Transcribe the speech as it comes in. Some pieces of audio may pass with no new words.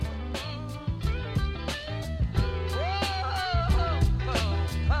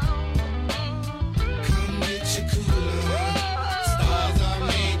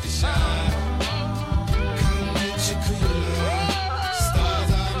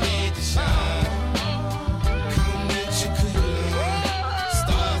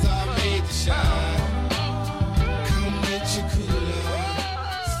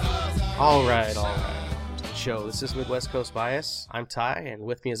All right. Welcome to the show. This is Midwest Coast Bias. I'm Ty, and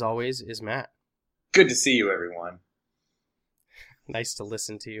with me as always is Matt. Good to see you, everyone. Nice to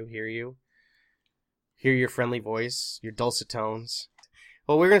listen to you, hear your friendly voice, your dulcet tones.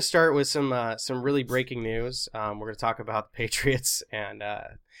 Well, we're going to start with some really breaking news. We're going to talk about the Patriots and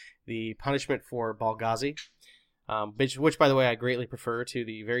the punishment for Ballghazi, which, by the way, I greatly prefer to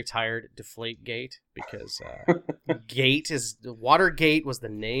the very tired Deflategate, because Watergate was the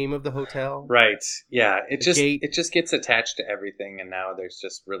name of the hotel. Right. Yeah. It just gets attached to everything, and now there's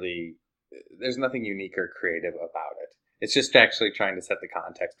nothing unique or creative about it. It's just actually trying to set the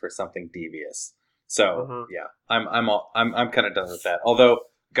context for something devious. So yeah, I'm kind of done with that. Although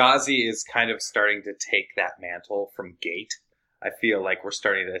Ghazi is kind of starting to take that mantle from Gate. I feel like we're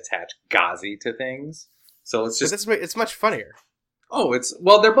starting to attach Ghazi to things. So it's much funnier. Oh,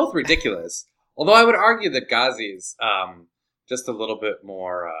 they're both ridiculous. Although I would argue that Ghazi is just a little bit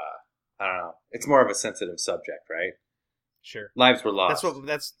more. I don't know. It's more of a sensitive subject, right? Sure. Lives were lost.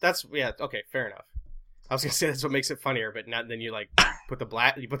 That's yeah. Okay, fair enough. I was gonna say that's what makes it funnier, but not then you put the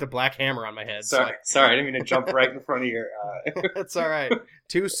black hammer on my head. Sorry, I didn't mean to jump right in front of your. That's all right.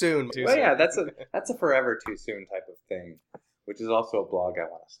 Too soon. Yeah, that's a forever too soon type of thing, which is also a blog I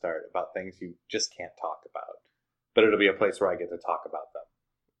want to start about things you just can't talk about, but it'll be a place where I get to talk about them.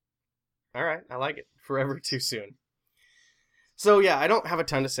 All right, I like it. Forever too soon. So yeah, I don't have a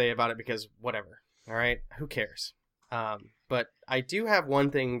ton to say about it because whatever. All right, who cares? But I do have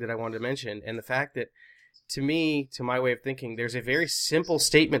one thing that I wanted to mention, and the fact that, to me, to my way of thinking, there's a very simple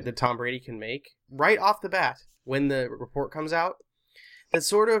statement that Tom Brady can make right off the bat when the report comes out that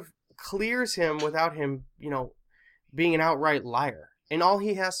sort of clears him without him, being an outright liar. And all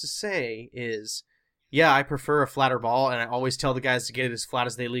he has to say is, yeah, I prefer a flatter ball, and I always tell the guys to get it as flat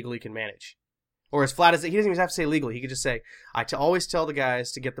as they legally can manage. Or as flat as... He doesn't even have to say legally. He could just say, always tell the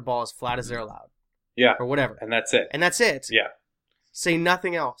guys to get the ball as flat as they're allowed. Yeah. Or whatever. And that's it. Yeah. Say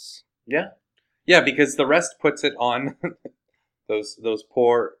nothing else. Yeah. Yeah, because the rest puts it on those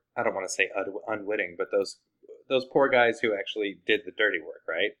poor, I don't want to say unwitting, but those poor guys who actually did the dirty work,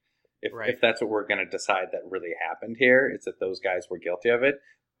 right? If that's what we're going to decide that really happened here, it's that those guys were guilty of it.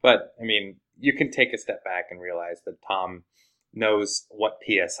 But, I mean, you can take a step back and realize that Tom knows what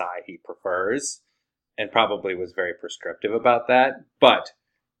PSI he prefers and probably was very prescriptive about that. But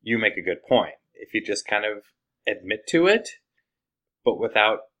you make a good point. If you just kind of admit to it, but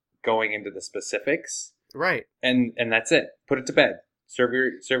without going into the specifics. Right. And that's it. Put it to bed. Serve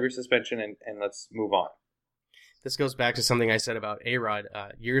your suspension and let's move on. This goes back to something I said about A-Rod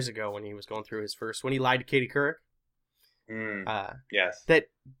years ago when he was going through when he lied to Katie Couric. Yes. That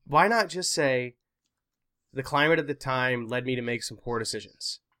why not just say, the climate at the time led me to make some poor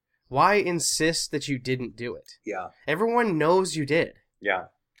decisions. Why insist that you didn't do it? Yeah. Everyone knows you did. Yeah.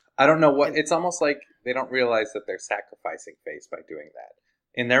 I don't know what, it's almost like they don't realize that they're sacrificing face by doing that.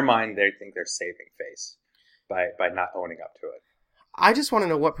 In their mind, they think they're saving face by not owning up to it. I just want to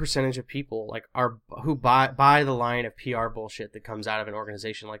know what percentage of people who buy the line of PR bullshit that comes out of an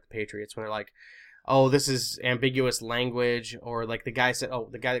organization like the Patriots when they're like, oh, this is ambiguous language, or like the guy said, oh,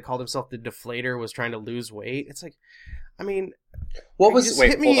 the guy that called himself the Deflator was trying to lose weight. It's like, I mean,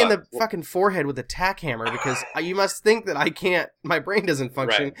 hit me in the fucking forehead with a tack hammer because you must think that I can't, my brain doesn't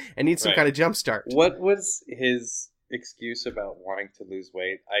function and needs some kind of jump start. What was his excuse about wanting to lose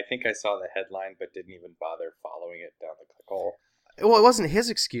weight? I think I saw the headline, but didn't even bother following it down the click hole. Well, it wasn't his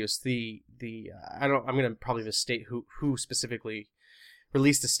excuse. I'm going to probably misstate who specifically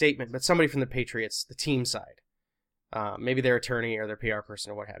released a statement, but somebody from the Patriots, the team side, maybe their attorney or their PR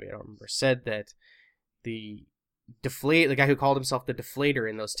person or what have you, I don't remember, said that the guy who called himself the Deflator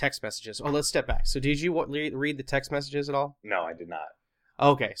in those text messages. Oh, let's step back. So did you read the text messages at all? No, I did not.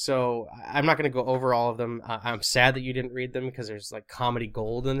 Okay, so I'm not going to go over all of them. I'm sad that you didn't read them because there's comedy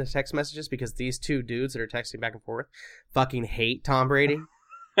gold in the text messages because these two dudes that are texting back and forth fucking hate Tom Brady.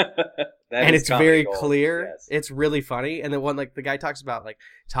 And it's very clear. Yes. It's really funny. And the one, the guy talks about,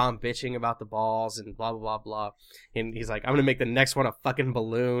 Tom bitching about the balls and blah, blah, blah, blah. And he's like, I'm going to make the next one a fucking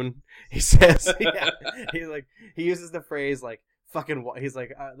balloon. He says, yeah. He uses the phrase, he's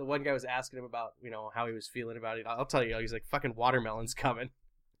like, the one guy was asking him about, how he was feeling about it. I'll tell you, he's like, fucking watermelon's coming.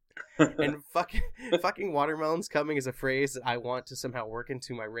 And fucking watermelon's coming is a phrase that I want to somehow work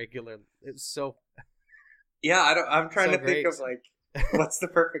into my regular, it's so. Yeah, I'm trying to think of, what's the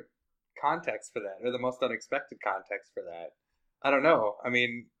perfect context for that, or the most unexpected context for that? I don't know. I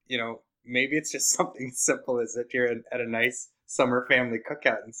mean, maybe it's just something simple as that you're at a nice summer family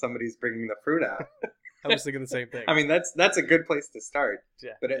cookout and somebody's bringing the fruit out. I was thinking the same thing. I mean, that's a good place to start.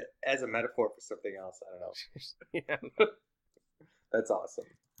 Yeah. But as a metaphor for something else, I don't know. Yeah. That's awesome.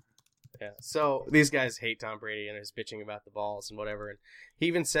 Yeah. So these guys hate Tom Brady and is bitching about the balls and whatever. And he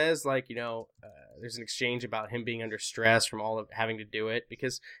even says, like, there's an exchange about him being under stress from all of having to do it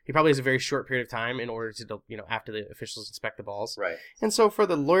because he probably has a very short period of time in order to, after the officials inspect the balls. Right. And so for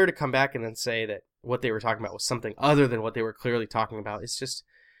the lawyer to come back and then say that what they were talking about was something other than what they were clearly talking about, it's just,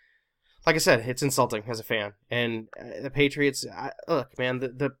 like I said, it's insulting as a fan. And the Patriots, look, man,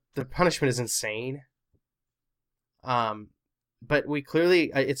 the punishment is insane. But we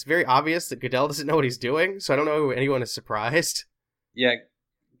clearly, it's very obvious that Goodell doesn't know what he's doing, so I don't know if anyone is surprised. Yeah,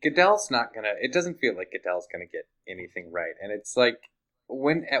 Goodell's not going to, it doesn't feel like Goodell's going to get anything right. And it's like,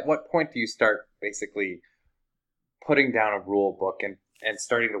 at what point do you start basically putting down a rule book and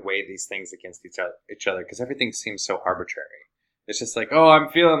starting to weigh these things against each other? Because everything seems so arbitrary. It's just like, oh, I'm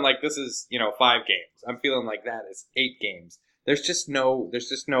feeling like this is, 5 games. I'm feeling like that is 8 games. There's just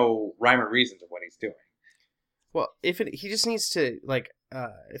no rhyme or reason to what he's doing. Well, he just needs to,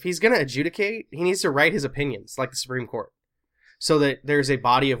 if he's going to adjudicate, he needs to write his opinions, like the Supreme Court, so that there's a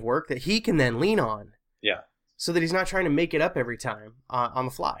body of work that he can then lean on. Yeah. So that he's not trying to make it up every time on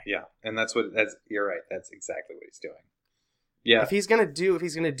the fly. Yeah, and you're right. That's exactly what he's doing. Yeah. If he's gonna do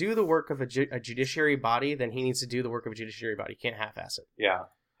the work of a judiciary body, then he needs to do the work of a judiciary body. He can't half-ass it. Yeah.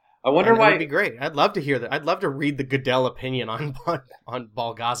 I wonder why. It would be great. I'd love to hear that. I'd love to read the Goodell opinion on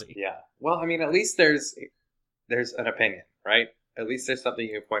Ballghazi. Yeah. Well, I mean, at least there's an opinion, right? At least there's something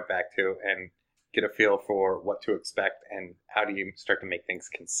you can point back to and get a feel for what to expect and how do you start to make things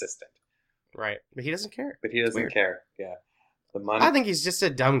consistent. Right. But he doesn't care. Yeah. The money. I think he's just a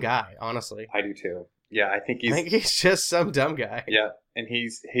dumb guy, honestly. I do too. Yeah, I think he's just some dumb guy. Yeah, and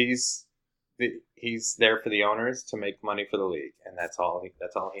he's there for the owners to make money for the league, and that's all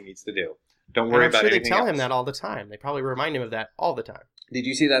he needs to do. Don't worry about anything else. They tell him that all the time. They probably remind him of that all the time. Did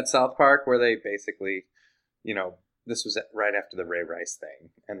you see that South Park where they basically, this was right after the Ray Rice thing,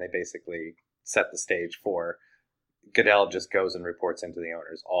 and they basically set the stage for Goodell just goes and reports into the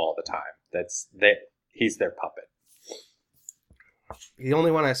owners all the time. He's their puppet. The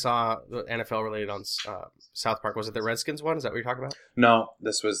only one I saw NFL related on South Park, was it the Redskins one? Is that what you're talking about? No,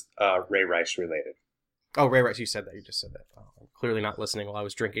 this was Ray Rice related. Oh, Ray Rice, you said that. You just said that. Oh, I'm clearly not listening while I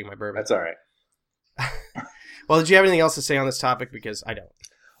was drinking my bourbon. That's all right. Well, did you have anything else to say on this topic? Because I don't.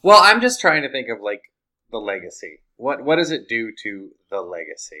 Well, I'm just trying to think of the legacy. What does it do to the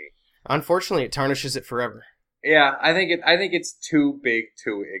legacy? Unfortunately, it tarnishes it forever. Yeah, I think it's too big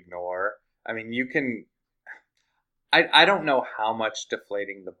to ignore. I mean, you can. I don't know how much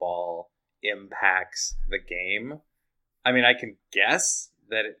deflating the ball impacts the game. I mean, I can guess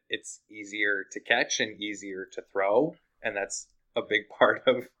that it's easier to catch and easier to throw, and that's a big part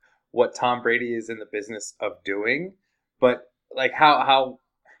of what Tom Brady is in the business of doing. But how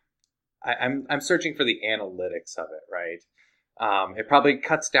I'm searching for the analytics of it, right? It probably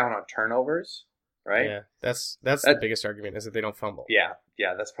cuts down on turnovers, right? Yeah, that's the biggest argument, is that they don't fumble. Yeah,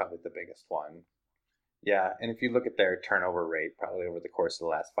 that's probably the biggest one. Yeah, and if you look at their turnover rate, probably over the course of the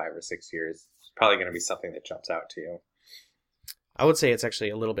last 5 or 6 years, it's probably going to be something that jumps out to you. I would say it's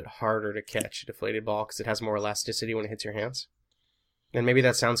actually a little bit harder to catch a deflated ball because it has more elasticity when it hits your hands. And maybe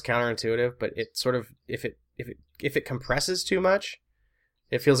that sounds counterintuitive, but it sort of, if it compresses too much,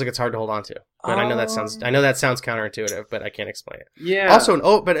 it feels like it's hard to hold on to. But I know that sounds counterintuitive, but I can't explain it. Yeah.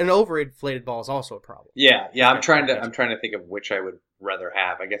 Also, but an overinflated ball is also a problem. Yeah. I'm trying to think of which I would rather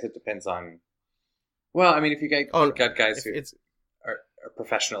have. I guess it depends on. Well, I mean, if you got guys who are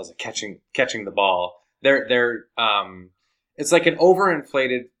professionals at catching the ball, they're it's like an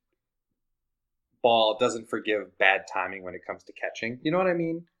overinflated ball doesn't forgive bad timing when it comes to catching. You know what I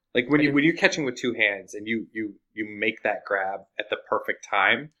mean? Like when you're catching with 2 hands and you make that grab at the perfect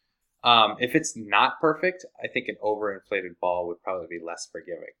time. If it's not perfect, I think an overinflated ball would probably be less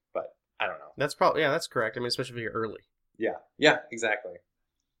forgiving. But I don't know. That's correct. I mean, especially if you're early. Yeah, exactly.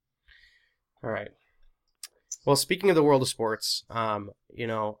 All right. Well, speaking of the world of sports, I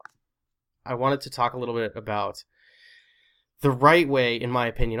wanted to talk a little bit about the right way, in my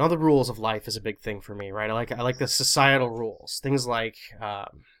opinion. All the rules of life is a big thing for me, right? I like the societal rules. Things like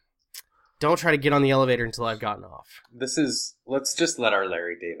don't try to get on the elevator until I've gotten off. Let's just let our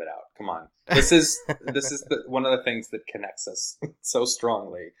Larry David out. Come on. This is one of the things that connects us so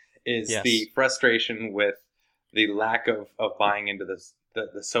strongly is the frustration with the lack of buying into this.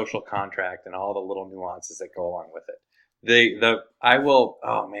 The social contract and all the little nuances that go along with it.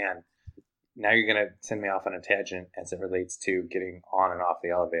 Oh man, now you're going to send me off on a tangent as it relates to getting on and off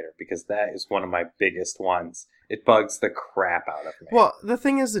the elevator, because that is one of my biggest ones. It bugs the crap out of me. Well, the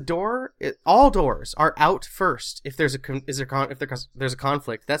thing is, all doors are out first if there's a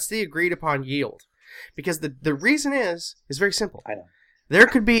conflict. That's the agreed upon yield, because the reason is very simple. I know. There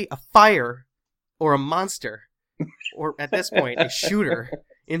could be a fire or a monster or at this point, a shooter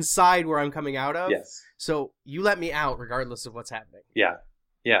inside where I'm coming out of. Yes. So you let me out regardless of what's happening. Yeah.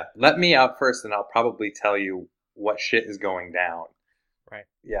 Yeah. Let me out first and I'll probably tell you what shit is going down. Right.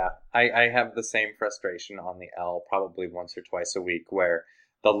 Yeah. I have the same frustration on the L probably once or twice a week where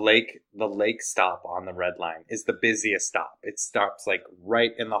the lake stop on the Red Line is the busiest stop. It stops like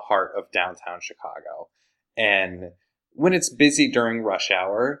right in the heart of downtown Chicago. And when it's busy during rush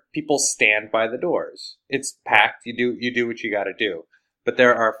hour, people stand by the doors. It's packed. You do what you got to do. But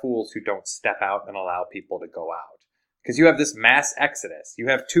there are fools who don't step out and allow people to go out. Because you have this mass exodus. You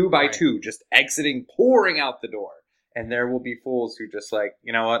have 2 by 2 just exiting, pouring out the door. And there will be fools who just like,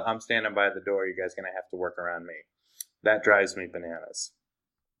 you know what? I'm standing by the door. You guys are going to have to work around me. That drives me bananas.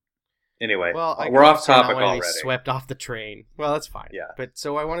 Anyway, well, we're off topic already. Swept off the train. Well, that's fine. Yeah. But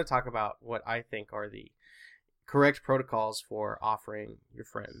so I want to talk about what I think are the correct protocols for offering your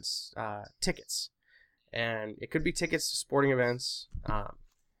friends tickets. And it could be tickets to sporting events,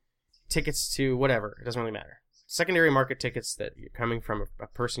 tickets to whatever. It doesn't really matter. Secondary market tickets that you're coming from a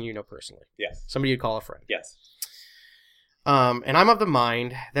person you know personally. Yes. Somebody you'd call a friend. Yes. And I'm of the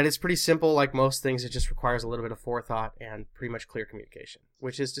mind that it's pretty simple. Like most things, it just requires a little bit of forethought and pretty much clear communication.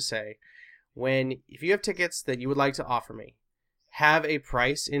 Which is to say, if you have tickets that you would like to offer me, have a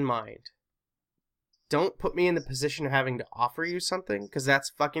price in mind. Don't put me in the position of having to offer you something, because that's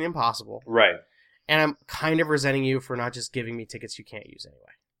fucking impossible. Right. And I'm kind of resenting you for not just giving me tickets you can't use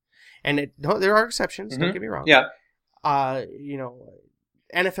anyway. And there are exceptions, don't get me wrong. Yeah.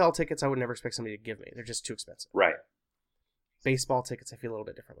 NFL tickets I would never expect somebody to give me. They're just too expensive. Right. Baseball tickets I feel a little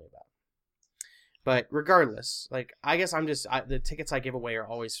bit differently about. But regardless, like, I guess the tickets I give away are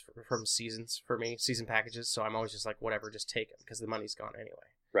always from seasons for me, season packages, so I'm always just like, whatever, just take them, because the money's gone anyway.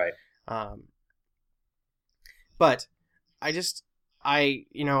 Right. But I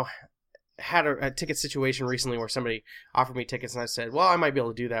had a ticket situation recently where somebody offered me tickets and I said, well, I might be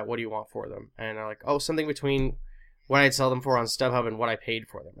able to do that. What do you want for them? And they're like, oh, something between what I'd sell them for on StubHub and what I paid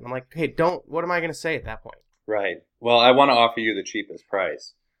for them. And I'm like, hey, what am I going to say at that point? Right. Well, I want to offer you the cheapest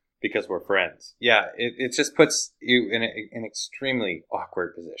price because we're friends. Yeah, it just puts you in an extremely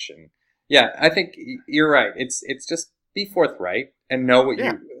awkward position. Yeah, I think you're right. It's just be forthright and know what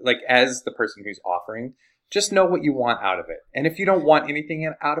you, like, as the person who's offering, just know what you want out of it. And if you don't want anything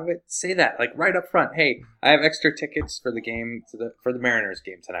out of it, say that, like, right up front. Hey, I have extra tickets for the game, for the Mariners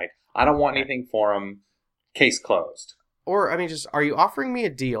game tonight. I don't want anything for them. Case closed. Or, I mean, just, are you offering me a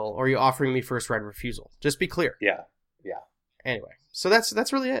deal or are you offering me first right of refusal? Just be clear. Yeah. Anyway, so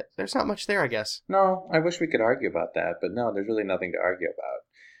that's really it. There's not much there, I guess. No, I wish we could argue about that, but no, there's really nothing to argue about.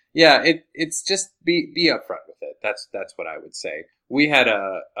 Yeah, it's just be upfront with it. That's what I would say. We had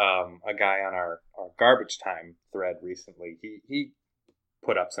a guy on our garbage time thread recently. He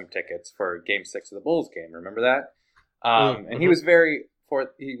put up some tickets for Game 6 of the Bulls game. Remember that? And he was very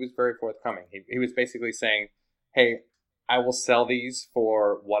forthcoming. He was basically saying, "Hey, I will sell these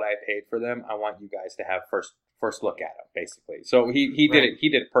for what I paid for them. I want you guys to have first look at them." Basically, so he did it. He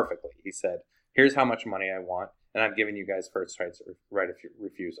did it perfectly. He said, "Here's how much money I want, and I'm giving you guys first right of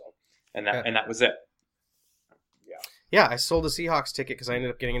refusal," and that was it. Yeah, I sold a Seahawks ticket because I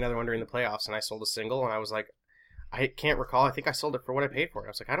ended up getting another one during the playoffs, and I sold a single, and I was like, I can't recall. I think I sold it for what I paid for it.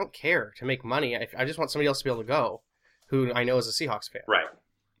 I was like, I don't care to make money. I just want somebody else to be able to go who I know is a Seahawks fan.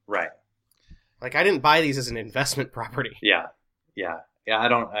 Right. Like, I didn't buy these as an investment property. Yeah.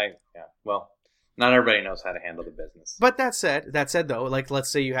 Well, not everybody knows how to handle the business. But that said though, like,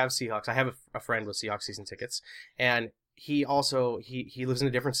 let's say you have Seahawks. I have a friend with Seahawks season tickets, and he also he lives in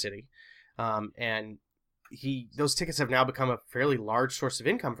a different city, and those tickets have now become a fairly large source of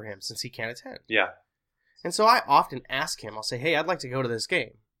income for him since he can't attend. Yeah. And so I often ask him, I'll say, hey, I'd like to go to this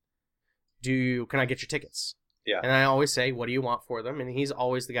game. Can I get your tickets? Yeah. And I always say, what do you want for them? And he's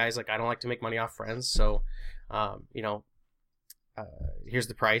always the guy's like, I don't like to make money off friends. So, here's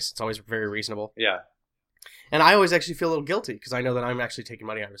the price. It's always very reasonable. Yeah. And I always actually feel a little guilty because I know that I'm actually taking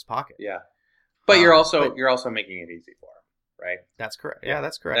money out of his pocket. Yeah. But you're also making it easy for him, right? That's correct. Yeah,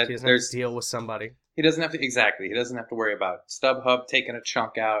 that's correct. He doesn't have to deal with somebody. He doesn't have to, exactly. He doesn't have to worry about StubHub taking a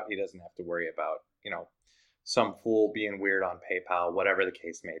chunk out. He doesn't have to worry about, some fool being weird on PayPal, whatever the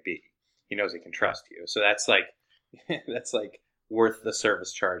case may be. He knows he can trust you. So that's like worth the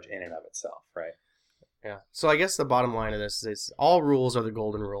service charge in and of itself, right? Yeah. So I guess the bottom line of this is all rules are the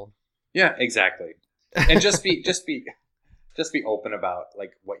golden rule. Yeah, exactly. And just be open about,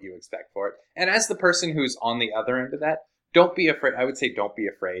 like, what you expect for it. And as the person who's on the other end of that, don't be afraid. I would say don't be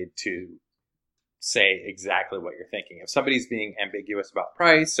afraid to say exactly what you're thinking. If somebody's being ambiguous about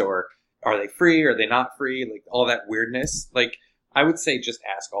price, or are they free, or are they not free, like all that weirdness, like, I would say just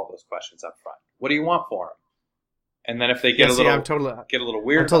ask all those questions up front. What do you want for them? And then if they get a little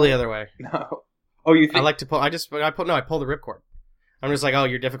weird, I'm totally the other way. No. Oh, you think? I like to pull. I pull the ripcord. I'm just like, oh,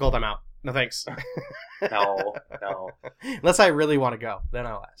 you're difficult. I'm out. No thanks. No. Unless I really want to go, then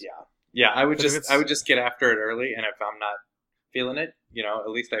I'll ask. Yeah. I would just get after it early, and if I'm not feeling it, at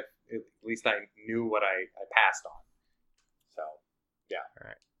least I knew what I passed on. So, yeah.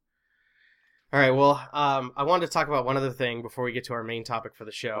 All right. Well, I wanted to talk about one other thing before we get to our main topic for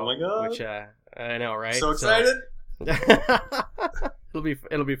the show. Oh my god! Which I know, right? So excited.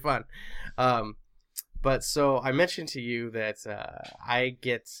 It'll be fun. But so I mentioned to you that I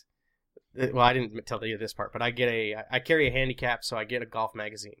get. Well, I didn't tell you this part, but I carry a handicap, so I get a golf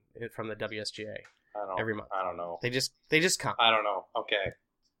magazine from the WSGA every month. I don't know. They just come. I don't know. Okay.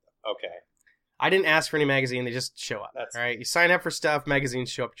 I didn't ask for any magazine. They just show up. All right. You sign up for stuff.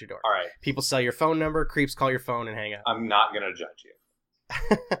 Magazines show up at your door. All right. People sell your phone number. Creeps call your phone and hang up. I'm not gonna judge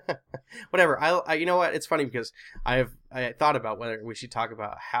you. Whatever. I you know what? It's funny because I thought about whether we should talk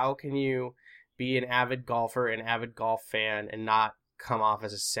about how can you be an avid golfer, an avid golf fan, and not come off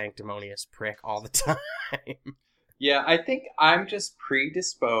as a sanctimonious prick all the time. Yeah, I think I'm just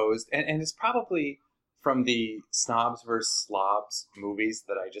predisposed, and it's probably from the Snobs vs. Slobs movies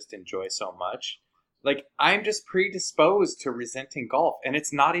that I just enjoy so much. Like, I'm just predisposed to resenting golf, and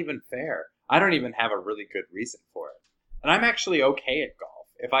it's not even fair. I don't even have a really good reason for it. And I'm actually okay at golf.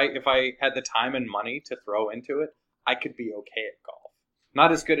 If I had the time and money to throw into it, I could be okay at golf.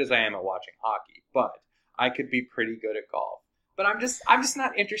 Not as good as I am at watching hockey, but I could be pretty good at golf. But I'm just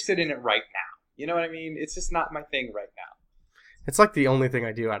not interested in it right now. You know what I mean? It's just not my thing right now. It's like the only thing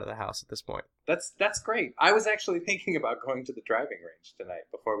I do out of the house at this point. That's great. I was actually thinking about going to the driving range tonight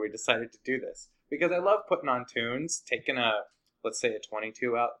before we decided to do this. Because I love putting on tunes, taking let's say a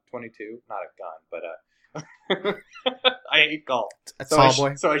 22 out. 22, not a gun, but I hate golf. A tall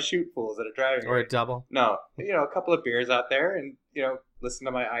boy? So I shoot fools at a driving range. Or a double? No. A couple of beers out there and, listen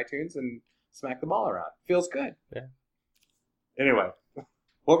to my iTunes and smack the ball around. Feels good. Yeah. Anyway,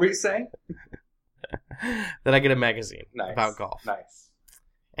 what were you saying? That I get a magazine about golf. Nice.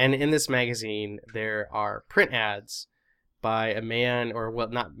 And in this magazine, there are print ads by a man, or well,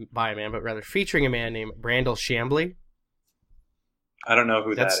 not by a man, but rather featuring a man named Brandel Chamblee. I don't know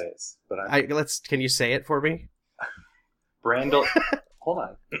who that is, but can you say it for me? Brandel. Hold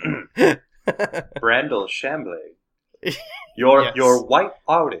on. Brandel Chamblee. Your white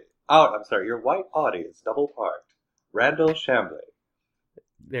Audi. I'm sorry. Your white Audi is double parked. Brandel Chamblee.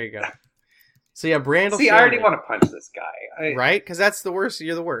 There you go. So yeah, Brandel. See, Chamblee. I already want to punch this guy. Right? Because that's the worst.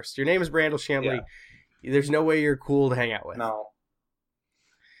 You're the worst. Your name is Brandel Chamblee. Yeah. There's no way you're cool to hang out with. No.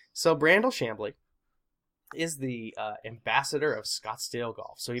 So Brandel Chamblee is the ambassador of Scottsdale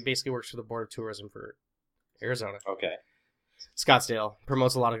Golf. So he basically works for the Board of Tourism for Arizona. Okay. Scottsdale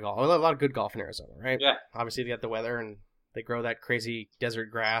promotes a lot of golf, a lot of good golf in Arizona, right? Yeah. Obviously, they got the weather and they grow that crazy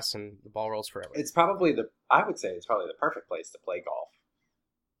desert grass and the ball rolls forever. It's probably I would say it's probably the perfect place to play golf.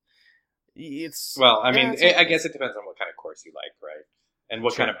 I guess it depends on what kind of course you like, right? And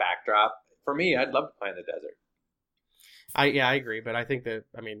what kind of backdrop. For me, I'd love to play in the desert. I agree, but I think that,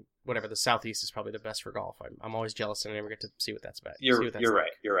 whatever, the Southeast is probably the best for golf. I'm always jealous and I never get to see what that's about. You're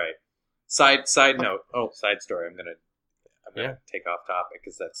right. Side note. Side story. I'm gonna take off topic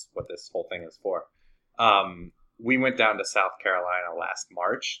because that's what this whole thing is for. We went down to South Carolina last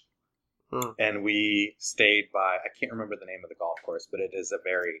March, and we stayed by, I can't remember the name of the golf course, but it is a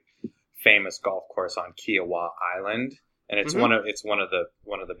very famous golf course on Kiowa Island, and it's one of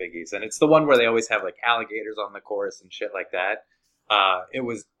the biggies, and it's the one where they always have like alligators on the course and shit like that. It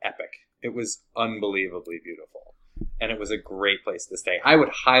was epic. It was unbelievably beautiful, and it was a great place to stay. I would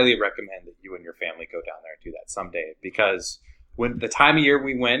highly recommend that you and your family go down there and do that someday, because when the time of year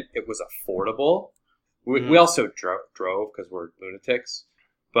we went, it was affordable. We also drove because we're lunatics,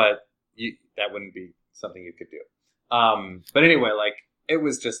 but that wouldn't be something you could do. But anyway, like, it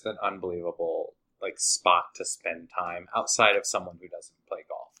was just an unbelievable spot to spend time outside of someone who doesn't play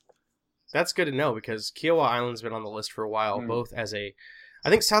golf. That's good to know, because Kiowa Island's been on the list for a while, both as I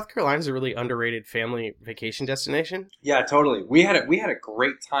think South Carolina's a really underrated family vacation destination. Yeah, totally. We had a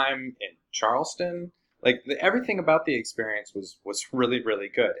great time in Charleston. Everything about the experience was really, really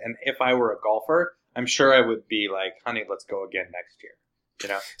good. And if I were a golfer, I'm sure I would be like, honey, let's go again next year.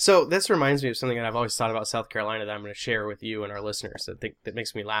 So this reminds me of something that I've always thought about South Carolina that I'm going to share with you and our listeners that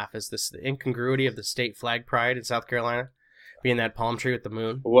makes me laugh, is the incongruity of the state flag pride in South Carolina being that palm tree with the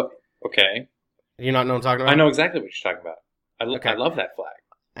moon. What? Okay. Do you not know what I'm talking about? I know exactly what you're talking about. I love that flag.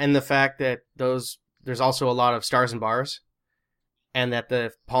 And the fact that there's also a lot of stars and bars, and that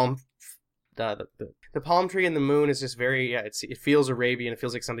the palm the palm tree and the moon is just very it feels Arabian. It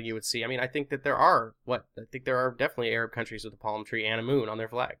feels like something you would see. I mean, I think that there are definitely Arab countries with a palm tree and a moon on their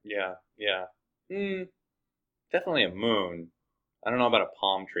flag. Yeah. Definitely a moon. I don't know about a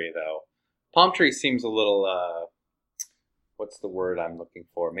palm tree though. Palm tree seems a little what's the word I'm looking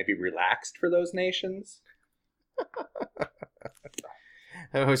for? Maybe relaxed for those nations.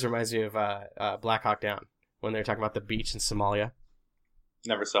 That always reminds me of Black Hawk Down when they're talking about the beach in Somalia.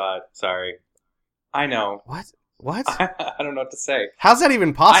 Never saw it. Sorry. I know. What? I don't know what to say. How's that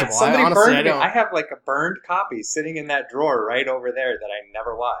even possible? Somebody burned me. I have like a burned copy sitting in that drawer right over there that I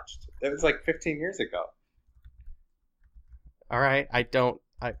never watched. It was like 15 years ago. All right. I don't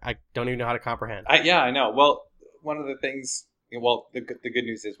even know how to comprehend. I know. Well, one of the things. Well, the good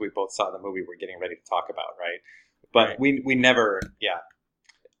news is we both saw the movie we're getting ready to talk about, right? But right. we never. Yeah.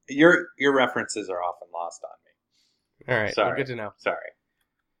 Your references are often lost on me. All right. Sorry. Well, good to know. Sorry.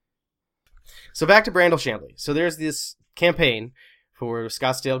 So back to Brandel Chamblee. So there's this campaign for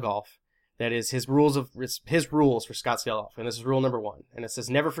Scottsdale Golf that is his rules for Scottsdale Golf, and this is rule number 1. And it says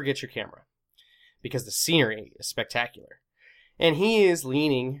never forget your camera because the scenery is spectacular. And he is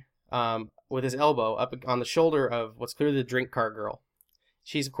leaning with his elbow up on the shoulder of what's clearly the drink cart girl.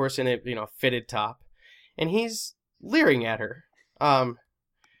 She's of course in a fitted top, and he's leering at her.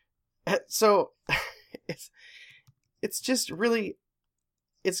 So it's just really.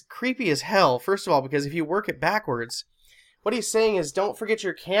 It's creepy as hell, first of all, because if you work it backwards, what he's saying is don't forget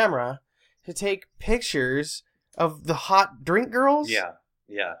your camera to take pictures of the hot drink girls. Yeah.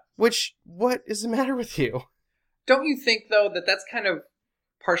 What is the matter with you? Don't you think, though, that that's kind of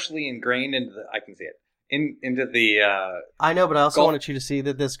partially ingrained into I can see it, into the... I know, but I also wanted you to see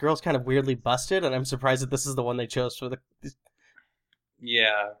that this girl's kind of weirdly busted, and I'm surprised that this is the one they chose for the...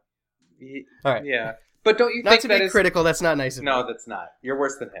 Yeah. All right. Yeah. But don't you not think to that be is... critical, that's not nice of No, me. that's not. You're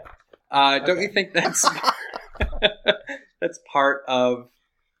worse than him. Don't you think that's that's part of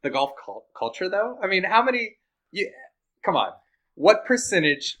the golf culture, though? I mean, how many... Come on. What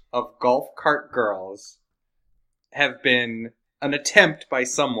percentage of golf cart girls have been an attempt by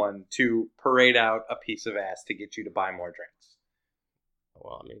someone to parade out a piece of ass to get you to buy more drinks?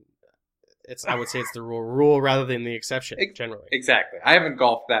 Well, I mean... I would say it's the rule rather than the exception, generally. Exactly. I haven't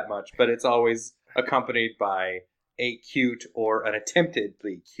golfed that much, but it's always accompanied by a cute or an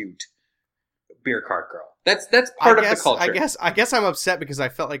attemptedly cute beer cart girl. That's part of the culture. I guess I'm upset because I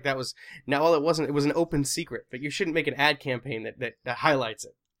felt like that was... Now, well, it wasn't. It was an open secret, but you shouldn't make an ad campaign that highlights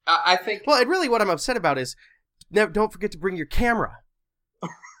it. I think... Well, really what I'm upset about is don't forget to bring your camera.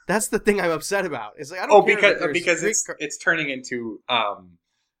 That's the thing I'm upset about. It's like, I don't care because it's turning into...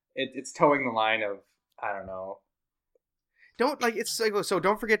 It's towing the line of, I don't know. It's like, so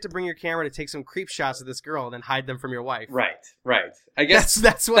don't forget to bring your camera to take some creep shots of this girl and then hide them from your wife. Right. I guess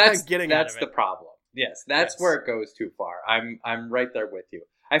that's what I'm getting at. That's the problem. Yes, that's where it goes too far. I'm right there with you.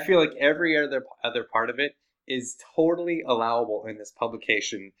 I feel like every other part of it is totally allowable in this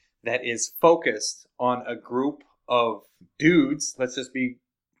publication that is focused on a group of dudes. Let's just be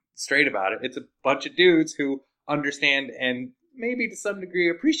straight about it. It's a bunch of dudes who understand and maybe to some degree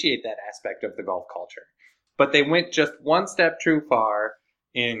appreciate that aspect of the golf culture. But they went just one step too far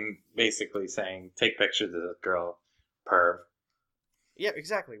in basically saying, take pictures of this girl, perv. Yeah,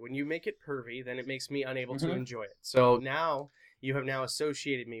 exactly. When you make it pervy, then it makes me unable to enjoy it. So now, you have now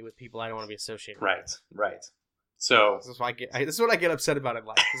associated me with people I don't want to be associated with. Right. So this is what I get upset about in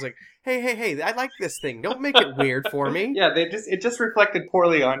life. It's like, hey, I like this thing. Don't make it weird for me. Yeah, it just reflected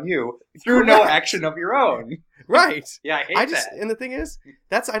poorly on you through no action of your own. Right. Yeah, I hate that. And the thing is,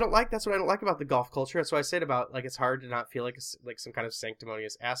 that's what I don't like about the golf culture. That's what I said about it's hard to not feel like some kind of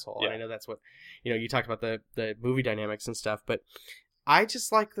sanctimonious asshole. Yeah. And I know that's what you talked about the movie dynamics and stuff, but I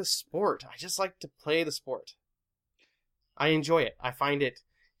just like the sport. I just like to play the sport. I enjoy it. I find it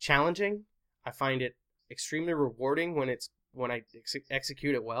challenging. I find it extremely rewarding when I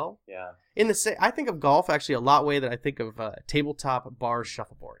execute it well. Yeah. I think of golf actually a lot way that I think of tabletop bar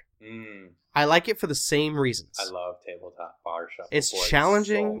shuffleboard. I like it for the same reasons. I love tabletop bar shuffleboard. It's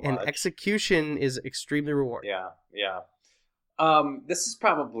challenging and execution is extremely rewarding. Yeah. This is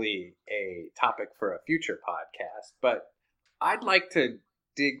probably a topic for a future podcast, but I'd like to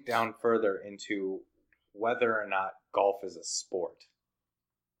dig down further into whether or not golf is a sport.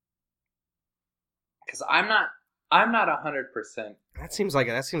 Because I'm not 100%. That seems like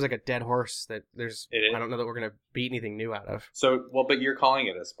a dead horse that there's. I don't know that we're gonna beat anything new out of. So but you're calling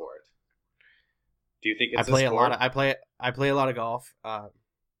it a sport. Do you think it's a sport? I play a lot of golf,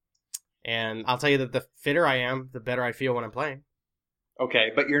 and I'll tell you that the fitter I am, the better I feel when I'm playing. Okay,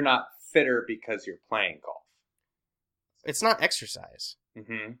 but you're not fitter because you're playing golf. It's not exercise.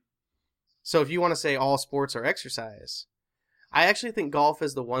 Mm-hmm. So if you want to say all sports are exercise, I actually think golf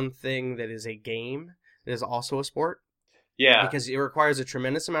is the one thing that is a game that is also a sport. Yeah. Because it requires a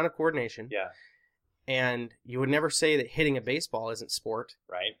tremendous amount of coordination. Yeah. And you would never say that hitting a baseball isn't sport.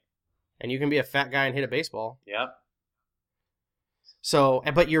 Right. And you can be a fat guy and hit a baseball. Yeah. So,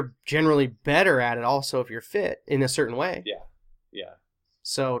 but you're generally better at it also if you're fit in a certain way. Yeah. Yeah.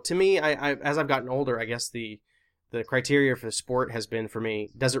 So to me, I as I've gotten older, I guess the criteria for the sport has been, for me,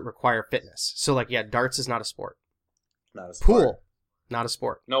 does it require fitness? So like, yeah, darts is not a sport. Not a sport. Pool, not a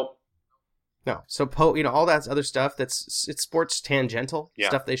sport. Nope. No. So all that other stuff, it's sports tangential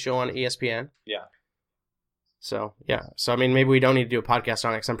stuff they show on ESPN. Yeah. So, yeah. So, I mean, maybe we don't need to do a podcast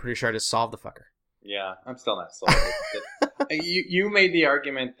on it because I'm pretty sure I just solved the fucker. Yeah, I'm still not sold. You made the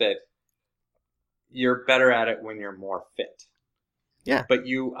argument that you're better at it when you're more fit. Yeah. But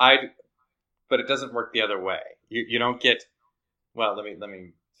it doesn't work the other way. You don't get, well, let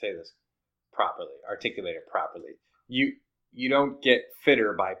me say this properly, articulate it properly. You don't get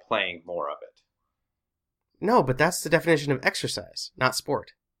fitter by playing more of it. No, but that's the definition of exercise, not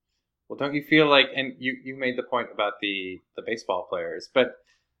sport. Well, don't you feel like, and you made the point about the baseball players, but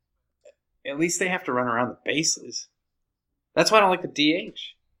at least they have to run around the bases. That's why I don't like the DH.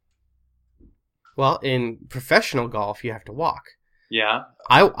 Well, in professional golf, you have to walk. Yeah.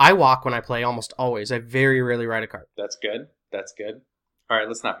 I walk when I play almost always. I very rarely ride a cart. That's good. All right,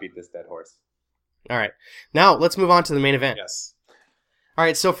 let's not beat this dead horse. All right. Now, let's move on to the main event. Yes. All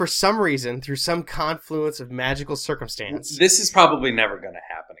right, so for some reason, through some confluence of magical circumstance... This is probably never going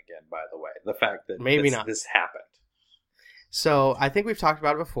to happen again, by the way. The fact that this happened. So, I think we've talked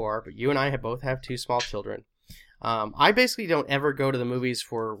about it before, but you and I both have 2 small children. I basically don't ever go to the movies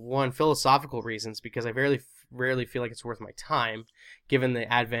for, one, philosophical reasons, because I rarely feel like it's worth my time, given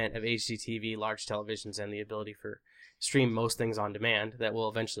the advent of HDTV, large televisions, and the ability for stream most things on demand that we'll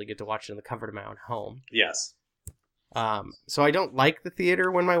eventually get to watch in the comfort of my own home. Yes. So I don't like the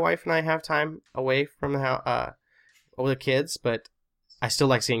theater when my wife and I have time away from the house, with the kids, but I still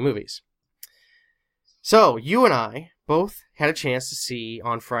like seeing movies. So you and I both had a chance to see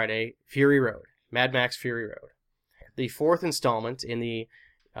on Friday Fury Road, Mad Max Fury Road, the 4th installment in the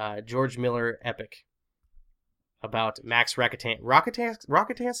George Miller epic about Max Rakatansky.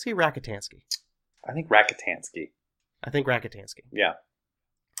 I think Rakatansky. Yeah.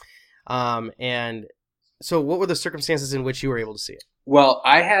 And so what were the circumstances in which you were able to see it? Well,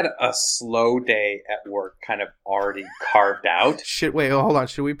 I had a slow day at work kind of already carved out. Hold on.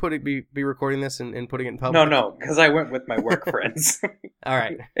 Should we be recording this and putting it in public? No, because I went with my work friends. All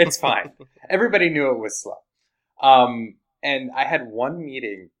right. It's fine. Everybody knew it was slow. And I had one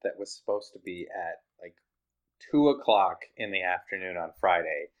meeting that was supposed to be at like 2:00 in the afternoon on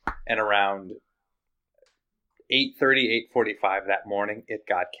Friday, and around 8:30, 8:45 that morning, it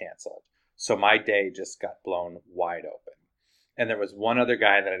got canceled. So my day just got blown wide open. And there was one other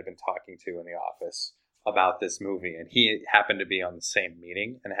guy that I'd been talking to in the office about this movie, and he happened to be on the same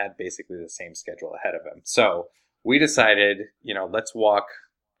meeting and had basically the same schedule ahead of him. So we decided, let's walk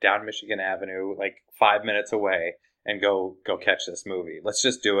down Michigan Avenue, like 5 minutes away, and go catch this movie. Let's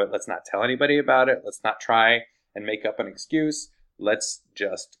just do it. Let's not tell anybody about it. Let's not try and make up an excuse. Let's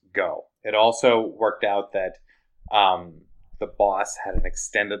just go. It also worked out that the boss had an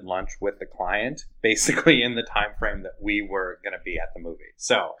extended lunch with the client, basically in the time frame that we were going to be at the movie.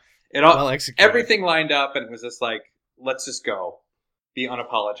 So everything lined up, and it was just like, let's just go, be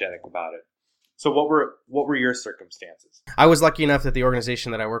unapologetic about it. So what were your circumstances? I was lucky enough that the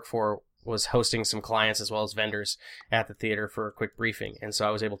organization that I work for was hosting some clients as well as vendors at the theater for a quick briefing, and so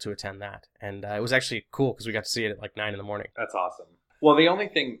I was able to attend that, and it was actually cool because we got to see it at like 9 a.m. That's awesome. Well, the only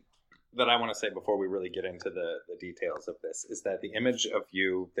thing that I want to say before we really get into the details of this is that the image of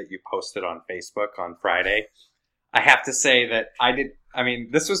you that you posted on Facebook on Friday, I have to say that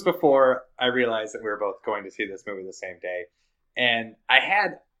this was before I realized that we were both going to see this movie the same day. And I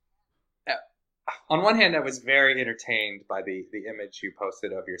had, on one hand, I was very entertained by the image you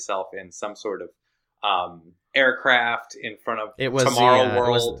posted of yourself in some sort of aircraft in front of Tomorrow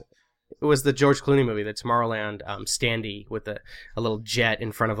World. It was the George Clooney movie, the Tomorrowland standee with a little jet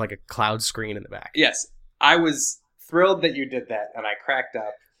in front of like a cloud screen in the back. Yes. I was thrilled that you did that, and I cracked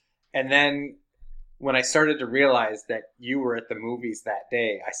up. And then when I started to realize that you were at the movies that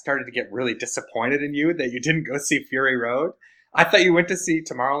day, I started to get really disappointed in you that you didn't go see Fury Road. I thought you went to see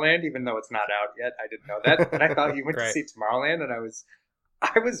Tomorrowland, even though it's not out yet. I didn't know that. But I thought you went to see Tomorrowland, and I was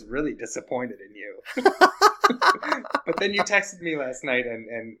really disappointed in you. But then you texted me last night,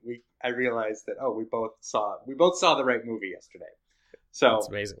 and I realized that we both saw the right movie yesterday. So that's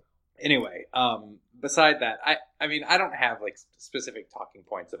amazing. Anyway, beside that, I don't have like specific talking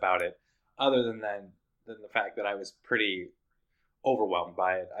points about it. other than the fact that I was pretty overwhelmed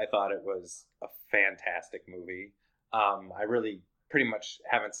by it, I thought it was a fantastic movie. I really pretty much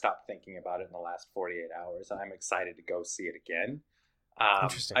haven't stopped thinking about it in the last 48 hours. I'm excited to go see it again.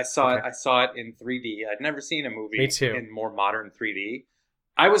 Interesting. I saw it in 3D. I'd never seen a movie Me too. in more modern 3D.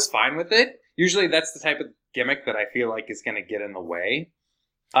 I was fine with it. Usually that's the type of gimmick that I feel like is going to get in the way.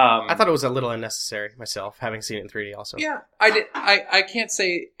 I thought it was a little unnecessary myself, having seen it in 3D also. Yeah, I did. I can't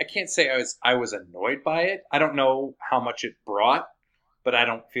say I was annoyed by it. I don't know how much it brought, but I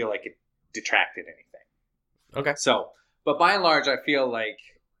don't feel like it detracted anything. Okay. So, but by and large, I feel like,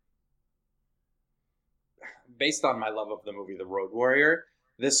 based on my love of the movie The Road Warrior,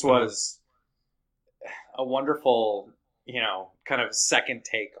 this was a wonderful, kind of second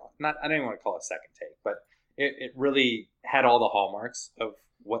take. I don't even want to call it second take, but it really had all the hallmarks of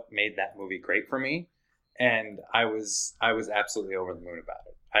what made that movie great for me, and I was absolutely over the moon about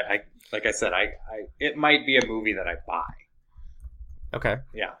it. I like I said, it might be a movie that I buy. Okay.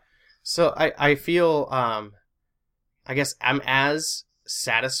 Yeah. So I feel I guess I'm as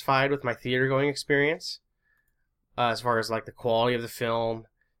satisfied with my theater going experience as far as like the quality of the film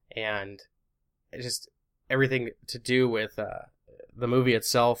and just everything to do with the movie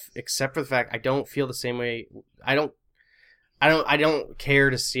itself, except for the fact I don't feel the same way. I don't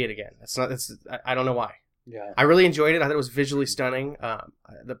care to see it again. I don't know why. Yeah. I really enjoyed it. I thought it was visually stunning.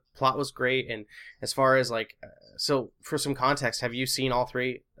 The plot was great, and as far as like, so for some context, have you seen all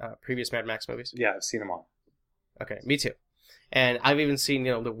three previous Mad Max movies? Yeah, I've seen them all. Okay, me too. And I've even seen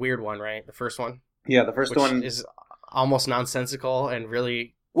the weird one, right? The first one. Yeah, the first one is almost nonsensical and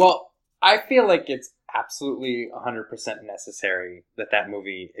really. Well, I feel like it's absolutely 100% necessary that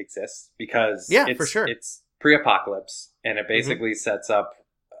movie exists because for sure. It's pre-apocalypse and it basically sets up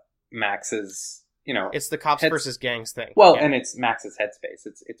Max's, it's the cops versus gangs thing. Well, and it's Max's headspace.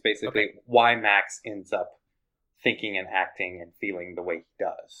 It's basically why Max ends up thinking and acting and feeling the way he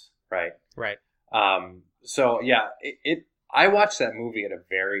does, right? Right. So yeah, I watched that movie at a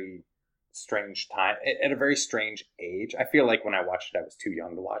very strange time, at a very strange age. I feel like when I watched it, I was too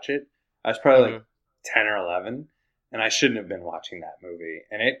young to watch it. I was probably like 10 or 11, and I shouldn't have been watching that movie.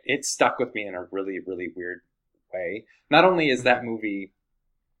 And it stuck with me in a really, really weird way. Not only is that movie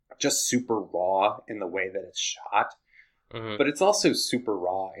just super raw in the way that it's shot, but it's also super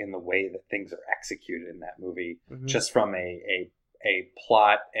raw in the way that things are executed in that movie, just from a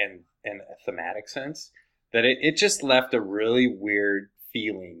plot and a thematic sense, that it just left a really weird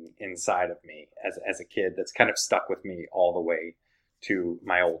feeling inside of me as a kid that's kind of stuck with me all the way to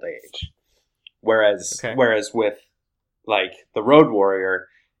my old age. Whereas with like The Road Warrior,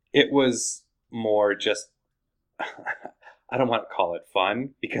 it was more just I don't want to call it fun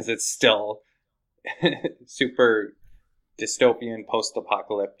because it's still super dystopian,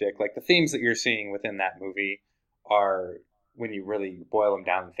 post-apocalyptic. Like the themes that you're seeing within that movie are, when you really boil them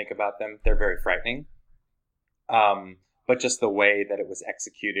down and think about them, they're very frightening. But just the way that it was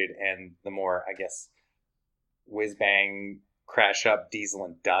executed and the more, I guess, whiz-bang, crash up, diesel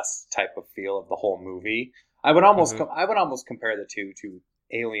and dust type of feel of the whole movie, I would almost compare the two to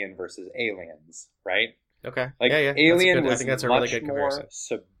Alien versus Aliens, right? Okay. Like Alien was that's a much really good comparison. more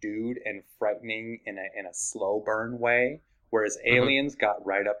subdued and frightening in a slow burn way, whereas Aliens got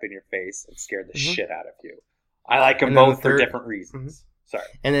right up in your face and scared the shit out of you. I like them both for different reasons. Sorry.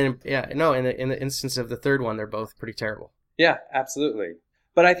 And then in the instance of the third one, they're both pretty terrible. Yeah, absolutely.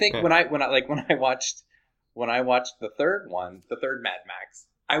 But I think when I watched the third one, the third Mad Max,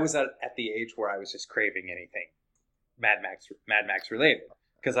 I was at the age where I was just craving anything Mad Max related.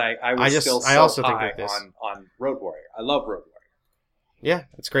 Because I was still so high on Road Warrior. I love Road Warrior. Yeah,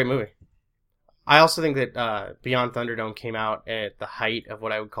 it's a great movie. I also think that Beyond Thunderdome came out at the height of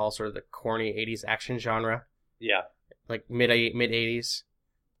what I would call sort of the corny 80s action genre. Yeah. Like mid 80s.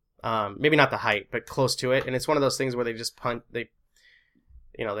 Maybe not the height, but close to it. And it's one of those things where they just we're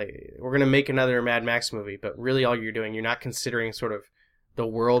going to make another Mad Max movie, but really all you're doing, you're not considering sort of the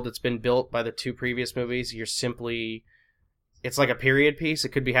world that's been built by the two previous movies. You're simply... It's like a period piece. It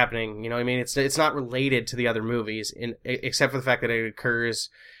could be happening, you know what I mean? It's not related to the other movies, except for the fact that it occurs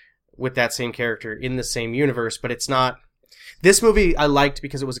with that same character in the same universe, but it's not... This movie I liked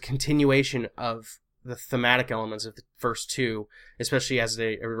because it was a continuation of the thematic elements of the first two, especially as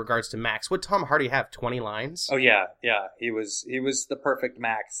in regards to Max. Would Tom Hardy have 20 lines? Oh, yeah. He was the perfect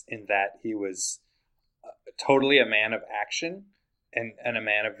Max in that he was totally a man of action and a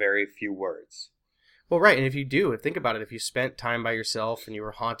man of very few words. Well, right, and if you think about it, if you spent time by yourself and you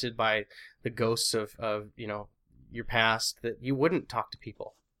were haunted by the ghosts of your past, that you wouldn't talk to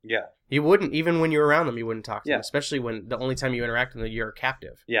people. Yeah. You wouldn't, even when you're around them, you wouldn't talk to them, especially when the only time you interact with them, you're a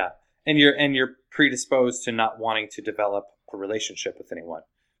captive. Yeah, And you're predisposed to not wanting to develop a relationship with anyone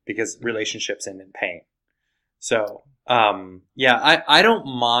because relationships end in pain. So, I don't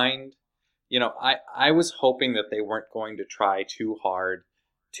mind. I was hoping that they weren't going to try too hard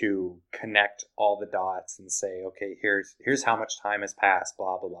to connect all the dots and say, okay, here's how much time has passed,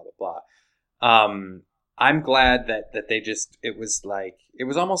 blah, blah, blah, blah, blah. I'm glad that they just, it was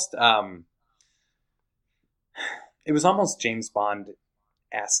almost James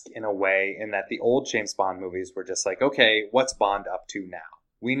Bond-esque in a way, in that the old James Bond movies were just like, okay, what's Bond up to now?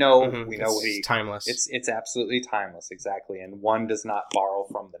 We know what it's timeless. It's absolutely timeless, exactly, and one does not borrow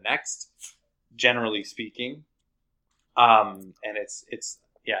from the next, generally speaking. And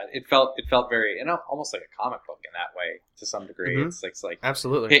it felt very, almost like a comic book in that way to some degree. Mm-hmm. It's like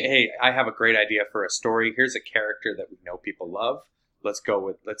absolutely. Hey, I have a great idea for a story. Here's a character that we know people love. Let's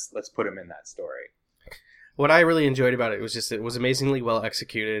put him in that story. What I really enjoyed about it was just it was amazingly well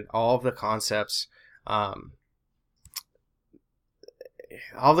executed. All of the concepts.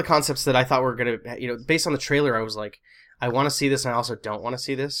 All the concepts that I thought were going to, based on the trailer, I was like, I want to see this, and I also don't want to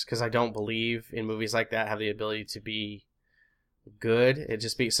see this, because I don't believe in movies like that have the ability to be good. It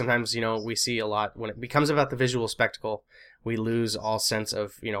just be sometimes, we see a lot when it becomes about the visual spectacle, we lose all sense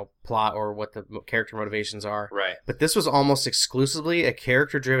of, plot or what the character motivations are. Right. But this was almost exclusively a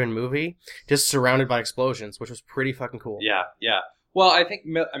character-driven movie, just surrounded by explosions, which was pretty fucking cool. Yeah, yeah. Well, I think,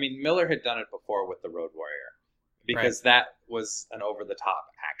 Miller had done it before with The Road Warrior, because that was an over-the-top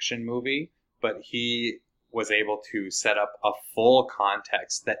action movie, but he was able to set up a full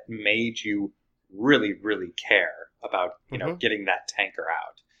context that made you really, really care about, getting that tanker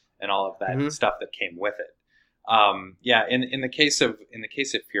out and all of that stuff that came with it. In the case of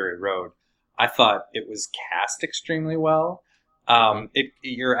Fury Road, I thought it was cast extremely well.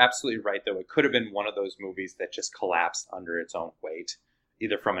 You're absolutely right, though. It could have been one of those movies that just collapsed under its own weight,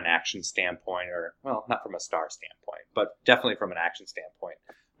 either from an action standpoint or, well, not from a star standpoint, but definitely from an action standpoint.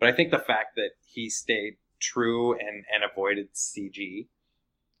 But I think the fact that he stayed true and avoided CG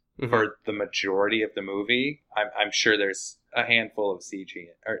for the majority of the movie, I'm sure there's a handful of CG,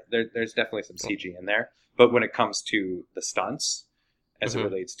 or there's definitely some CG in there. But when it comes to the stunts, as it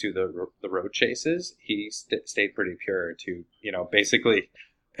relates to the road chases, he stayed pretty pure to, basically,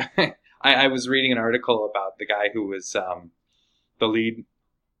 I was reading an article about the guy who was the lead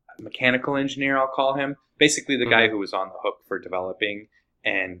mechanical engineer, I'll call him. Basically the guy who was on the hook for developing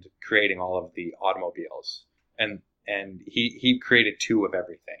and creating all of the automobiles. And he created 2 of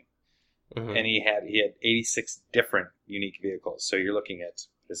everything. And he had 86 different unique vehicles. So you're looking at,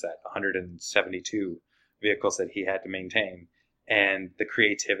 172 vehicles that he had to maintain. And the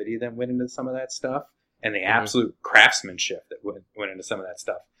creativity that went into some of that stuff, and the absolute craftsmanship that went into some of that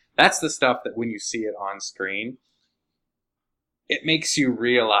stuff. That's the stuff that when you see it on screen, it makes you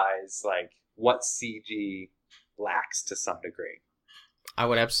realize like what CG lacks to some degree. I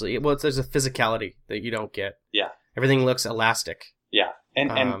would absolutely. Well, there's a physicality that you don't get. Yeah, everything looks elastic. Yeah,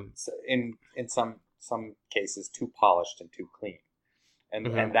 and in some cases too polished and too clean,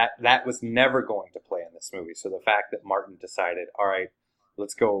 and that was never going to play in this movie. So the fact that Martin decided, all right,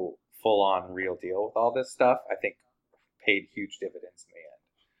 let's go full on real deal with all this stuff, I think paid huge dividends in the end.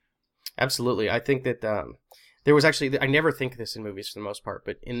 Absolutely, I think that there was actually, I never think this in movies for the most part,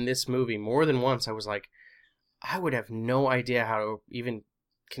 but in this movie more than once I was like, I would have no idea how to even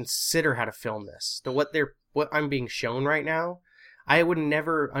consider how to film this. What I'm being shown right now, I would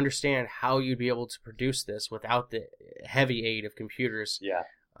never understand how you'd be able to produce this without the heavy aid of computers. Yeah.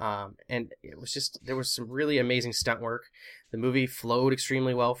 And it was just, there was some really amazing stunt work. The movie flowed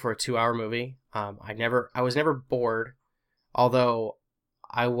extremely well for a 2-hour movie. I was never bored, although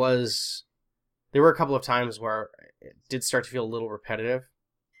there were a couple of times where it did start to feel a little repetitive.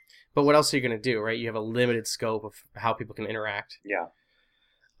 But what else are you going to do, right? You have a limited scope of how people can interact. Yeah.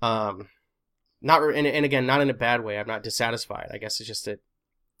 And again, not in a bad way. I'm not dissatisfied. I guess it's just that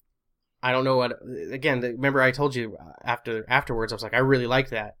I don't know what. Again, remember I told you afterwards, I was like, I really like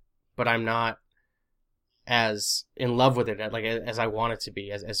that, but I'm not as in love with it as I want it to be,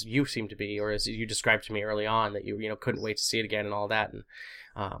 as you seem to be, or as you described to me early on that you couldn't wait to see it again and all that. And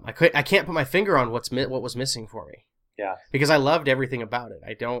I can't put my finger on what was missing for me. Yeah. Because I loved everything about it.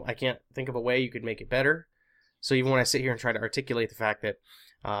 I can't think of a way you could make it better. So even when I sit here and try to articulate the fact that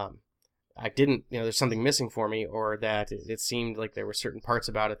I didn't, there's something missing for me, or that it seemed like there were certain parts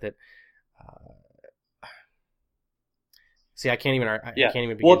about it that, I can't even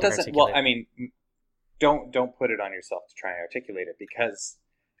begin to articulate. Well, I mean, don't put it on yourself to try and articulate it, because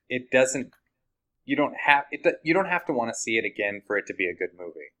it doesn't. You don't have to want to see it again for it to be a good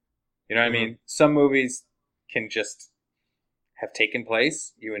movie. You know what I mean? Some movies can just have taken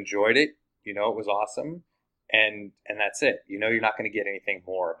place. You enjoyed it. You know it was awesome, and that's it. You know you're not going to get anything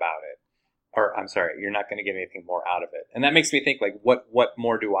more about it, or I'm sorry, you're not going to get anything more out of it. And that makes me think, like, what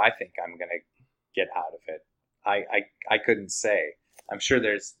more do I think I'm going to get out of it? I couldn't say. I'm sure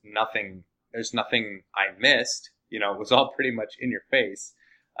there's nothing I missed. You know, it was all pretty much in your face.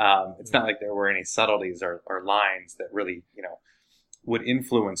 It's not like there were any subtleties or lines that really, you know, would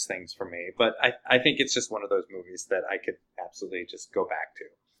influence things for me. But I think it's just one of those movies that I could absolutely just go back to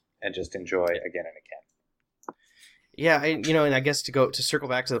and just enjoy again and again. Yeah, and I guess to circle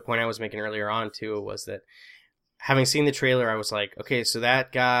back to the point I was making earlier on too, was that having seen the trailer, I was like, okay, so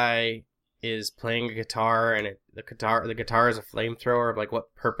that guy is playing a guitar, and the guitar is a flamethrower. Like,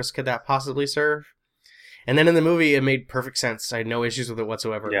 what purpose could that possibly serve? And then in the movie, it made perfect sense. I had no issues with it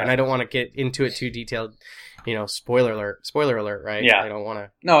whatsoever. Yeah. And I don't want to get into it too detailed. You know, spoiler alert, right? Yeah. I don't want to.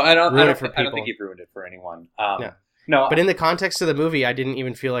 No, I don't think you've ruined it for anyone. Yeah. No, but in the context of the movie, I didn't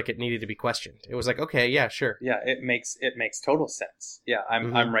even feel like it needed to be questioned. It was like, okay, yeah, sure. Yeah, it makes total sense. Yeah,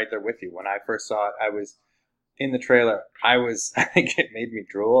 I'm right there with you. When I first saw it, I was in the trailer. I think it made me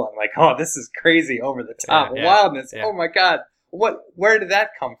drool. I'm like, oh, this is crazy, over the top, wildness. Yeah. Oh my god. Where did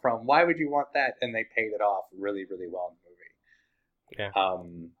that come from? Why would you want that? And they paid it off really, really well in the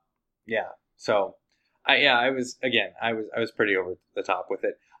movie. Yeah. Yeah. So, I was pretty over the top with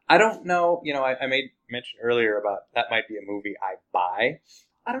it. I don't know. You know, I made mention earlier about that might be a movie I buy.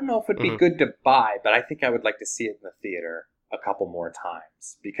 I don't know if it'd be good to buy, but I think I would like to see it in the theater a couple more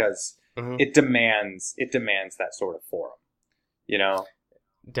times because it demands that sort of forum. You know,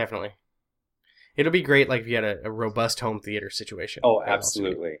 definitely. It'll be great, like, if you had a robust home theater situation. Oh,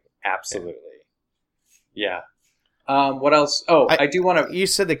 absolutely. Absolutely. Yeah. What else? Oh, I do want to... You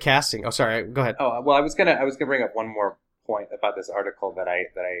said the casting. Oh, sorry. Go ahead. Oh, well, I was gonna bring up one more point about this article that I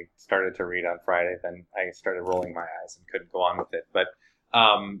started to read on Friday. Then I started rolling my eyes and couldn't go on with it. But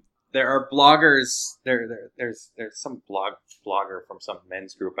there are bloggers... There's some blogger from some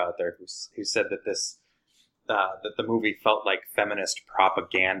men's group out there who said that that the movie felt like feminist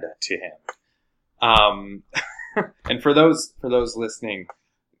propaganda to him. And for those listening,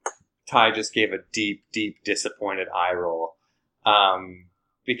 Ty just gave a deep, disappointed eye roll.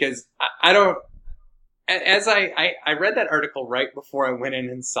 Because I don't, as I read that article right before I went in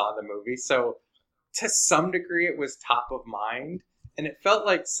and saw the movie. So to some degree it was top of mind and it felt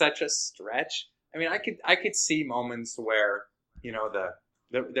like such a stretch. I mean, I could see moments where, you know,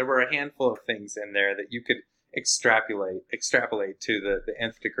 there were a handful of things in there that you could extrapolate to the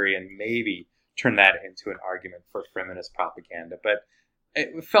nth degree and maybe turn that into an argument for feminist propaganda, but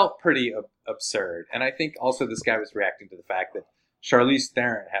it felt pretty absurd. And I think also this guy was reacting to the fact that Charlize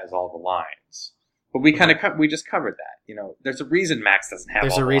Theron has all the lines, but we just covered that. You know, there's a reason Max doesn't have.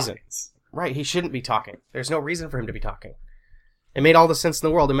 There's all the lines. Right? He shouldn't be talking. There's no reason for him to be talking. It made all the sense in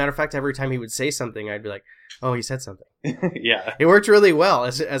the world. As a matter of fact, every time he would say something, I'd be like, "Oh, he said something." Yeah, it worked really well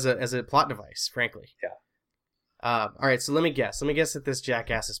as a plot device, frankly. Yeah. All right, so let me guess. Let me guess at this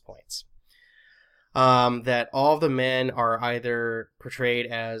jackass's points. That all the men are either portrayed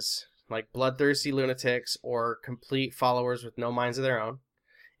as like bloodthirsty lunatics or complete followers with no minds of their own,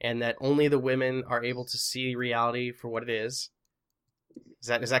 and that only the women are able to see reality for what it is.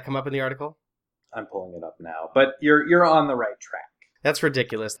 Does that come up in the article? I'm pulling it up now, but you're on the right track. That's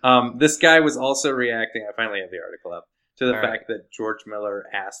ridiculous. This guy was also reacting. I finally have the article up to the fact that George Miller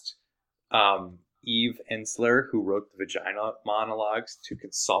asked Eve Ensler, who wrote the vagina monologues, to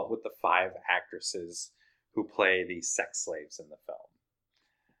consult with the 5 actresses who play the sex slaves in the film.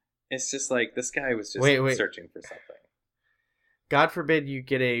 It's just like this guy was just searching for something. God forbid you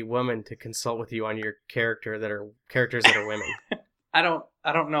get a woman to consult with you on your characters that are women. I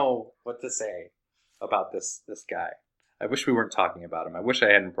don't know what to say about this guy. I wish we weren't talking about him. I wish I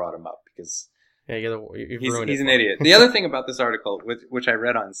hadn't brought him up because he's an idiot. The other thing about this article, which I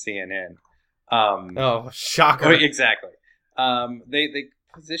read on CNN. Shocker! Exactly. They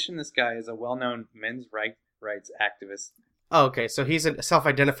position this guy as a well-known men's rights activist. Oh, okay. So he's a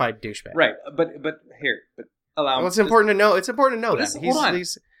self-identified douchebag, right? But allow. Well, it's important to know. It's important to know that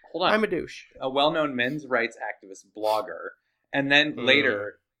hold on. I'm a douche. A well-known men's rights activist blogger, and then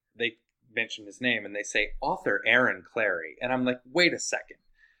later they mention his name and they say author Aaron Clary, and I'm like, wait a second,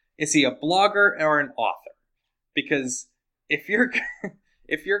 is he a blogger or an author? Because if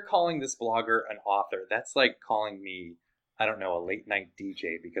you're calling this blogger an author, that's like calling me, I don't know, a late night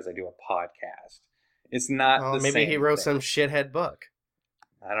DJ because I do a podcast. It's not the same. Maybe he wrote some shithead book.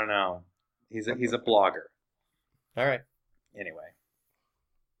 I don't know. He's a blogger. All right. Anyway.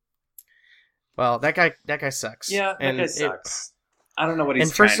 Well, that guy sucks. Yeah, that guy sucks. I don't know what he's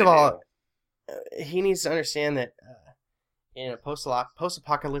trying to do. And first of all, he needs to understand that in a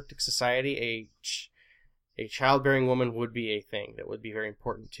post-apocalyptic society, a childbearing woman would be a thing that would be very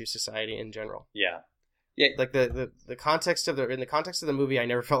important to society in general. Yeah. Yeah. Like the context of in the context of the movie, I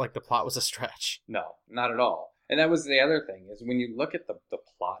never felt like the plot was a stretch. No, not at all. And that was the other thing, is when you look at the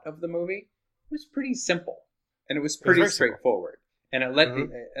plot of the movie, it was pretty simple. And it was pretty straightforward. And it let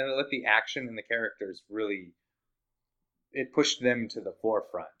the action and the characters really, it pushed them to the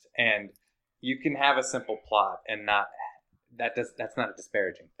forefront. And you can have a simple plot and that's not a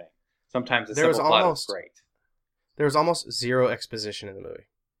disparaging thing. Sometimes a simple plot is great. There was almost zero exposition in the movie.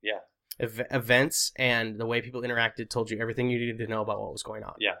 Yeah. Events and the way people interacted told you everything you needed to know about what was going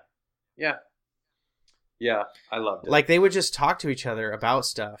on. Yeah. Yeah. Yeah, I loved it. Like, they would just talk to each other about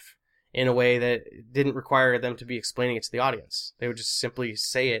stuff in a way that didn't require them to be explaining it to the audience. They would just simply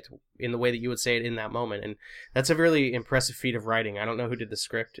say it in the way that you would say it in that moment. And that's a really impressive feat of writing. I don't know who did the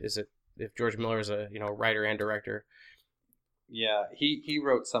script. Is it if George Miller is a writer and director? Yeah, he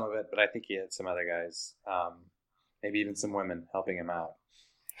wrote some of it, but I think he had some other guys, maybe even some women helping him out.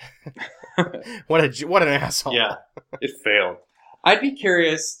 What an asshole. Yeah, it failed. I'd be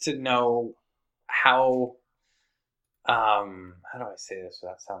curious to know how do I say this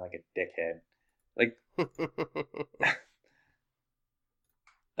without sounding like a dickhead? Like,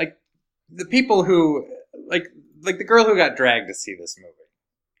 like the people who like the girl who got dragged to see this movie.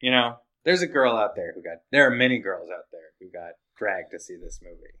 There's a girl out there there are many girls out there who got dragged to see this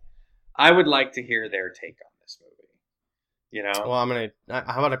movie. I would like to hear their take on this movie. Well,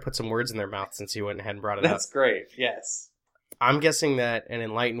 how about I put some words in their mouth since you went ahead and brought it up? That's great. Yes. I'm guessing that an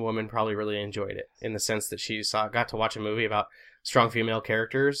enlightened woman probably really enjoyed it in the sense that she got to watch a movie about strong female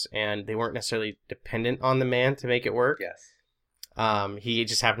characters, and they weren't necessarily dependent on the man to make it work. Yes. He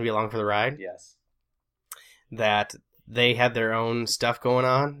just happened to be along for the ride. Yes. That they had their own stuff going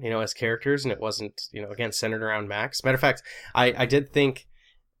on, as characters, and it wasn't, again, centered around Max. Matter of fact, I did think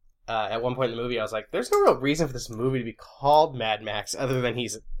at one point in the movie, I was like, there's no real reason for this movie to be called Mad Max other than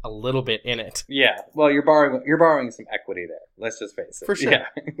he's a little bit in it. Yeah. Well, you're borrowing some equity there. Let's just face it. For sure. Yeah.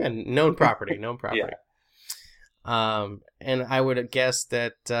 And known property. Yeah. And I would guess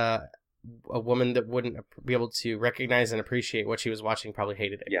that a woman that wouldn't be able to recognize and appreciate what she was watching probably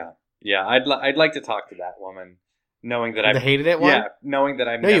hated it. Yeah. Yeah. I'd like to talk to that woman, knowing that I hated it one. Yeah, knowing that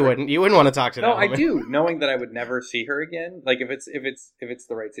I'm. No, you wouldn't. You wouldn't want to talk to that woman. No, I do. Knowing that I would never see her again. Like if it's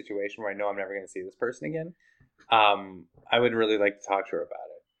the right situation where I know I'm never going to see this person again, I would really like to talk to her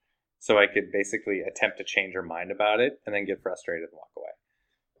about it, so I could basically attempt to change her mind about it, and then get frustrated and walk away.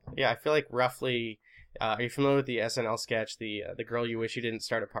 Yeah, I feel like roughly. Are you familiar with the SNL sketch, the girl you wish you didn't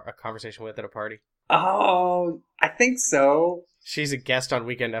start a conversation with at a party? Oh, I think so. She's a guest on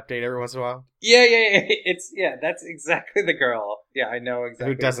Weekend Update every once in a while. Yeah. That's exactly the girl. Yeah, I know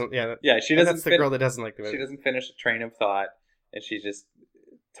exactly. Who doesn't? Yeah, she doesn't. That's the girl that doesn't like the movie. She doesn't finish a train of thought, and she's just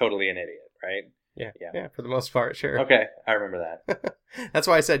totally an idiot, right? Yeah. For the most part, sure. Okay, I remember that. That's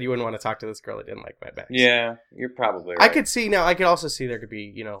why I said you wouldn't want to talk to this girl that didn't like Mad Max. Yeah, you're probably right. I could also see there could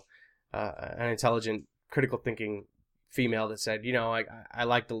be, an intelligent, critical thinking female that said, I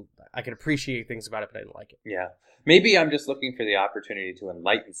could appreciate things about it, but I didn't like it. Yeah. Maybe I'm just looking for the opportunity to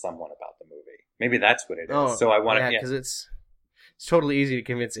enlighten someone about the movie. Maybe that's what it is. Oh, so I want to. Yeah, because it's totally easy to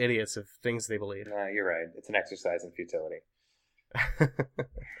convince idiots of things they believe. You're right. It's an exercise in futility.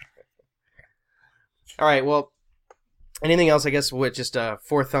 All right. Well, anything else? I guess with just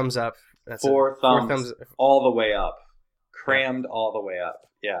 4 thumbs up. That's four thumbs all the way up, crammed all the way up.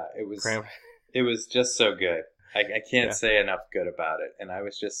 Yeah, it was. Crammed. It was just so good. I can't say enough good about it, and I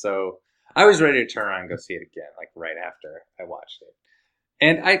was just I was ready to turn around and go see it again, like right after I watched it.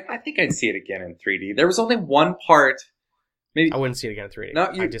 And I think I'd see it again in 3D. There was only one part. Maybe I wouldn't see it again in 3D. No,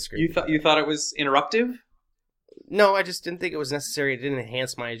 I disagree. You thought it was interruptive? No, I just didn't think it was necessary. It didn't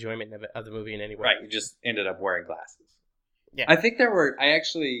enhance my enjoyment of the movie in any way. Right, you just ended up wearing glasses. Yeah. I think I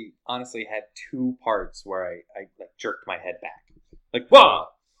actually honestly had 2 parts where I like jerked my head back. Like, whoa!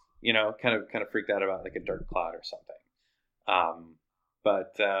 Kind of freaked out about like a dirt clod or something.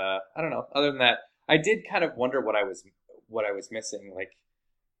 But I don't know. Other than that, I did kind of wonder what I was missing. Like,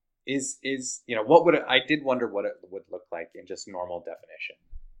 I did wonder what it would look like in just normal definition,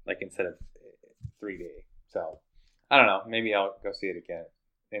 like instead of 3D. So I don't know. Maybe I'll go see it again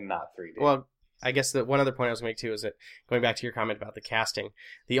in not 3D. Well, I guess the one other point I was going to make too is that going back to your comment about the casting,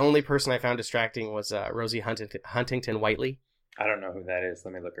 the only person I found distracting was Rosie Huntington Whiteley. I don't know who that is.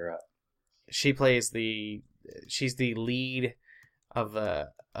 Let me look her up. She plays she's the lead of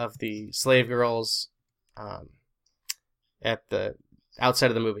the slave girls at the outside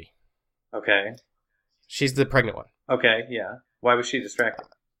of the movie. Okay. She's the pregnant one. Okay, yeah. Why was she distracted?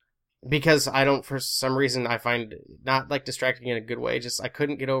 because I don't, for some reason, I find not like distracting in a good way. Just I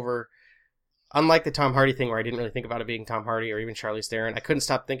couldn't get over, unlike the Tom Hardy thing where I didn't really think about it being Tom Hardy or even Charlize Theron. I couldn't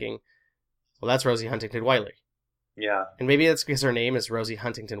stop thinking, well, that's Rosie Huntington-Whiteley. Yeah. And maybe that's because her name is Rosie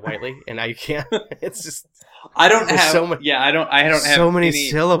Huntington-Whiteley, and I can't. It's just I don't have so many. Yeah, I don't have so many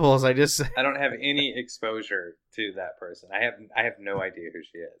syllables. I don't have any exposure to that person. I have no idea who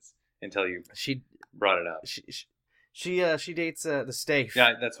she is until you brought it up. She dates the Stafe.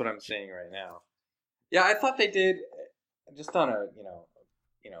 Yeah, that's what I'm seeing right now. Yeah, I thought they did just on a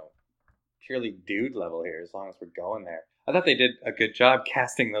purely dude level here. As long as we're going there, I thought they did a good job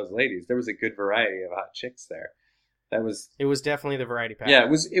casting those ladies. There was a good variety of hot chicks there. It was definitely the variety pack. Yeah,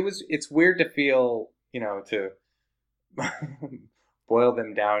 it's weird to feel, to boil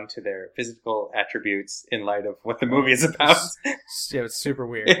them down to their physical attributes in light of what the movie is about. Yeah, it's super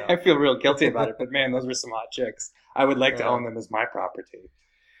weird. I feel real guilty about it, but man, those were some hot chicks. I would like to own them as my property.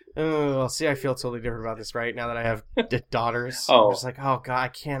 Oh, see, I feel totally different about this right now that I have daughters. Oh. I'm just like, oh god, I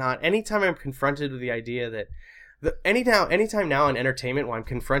cannot. Anytime I'm confronted with the idea that anytime now in entertainment when I'm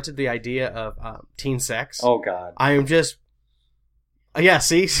confronted with the idea of teen sex. Oh god. I am just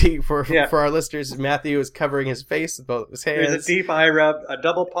see for our listeners, Matthew is covering his face with both his hands. There's a deep eye rub, a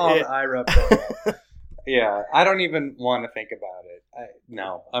double palm eye rub. Yeah, I don't even want to think about it.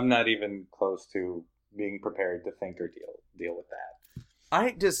 No, I'm not even close to being prepared to think or deal with that.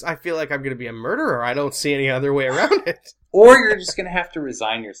 I feel like I'm going to be a murderer. I don't see any other way around it. Or you're just going to have to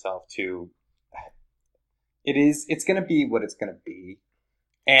resign yourself to it's going to be what it's going to be.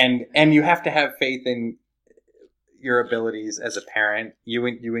 And you have to have faith in your abilities as a parent, you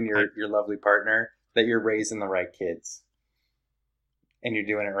and your lovely partner, that you're raising the right kids. And you're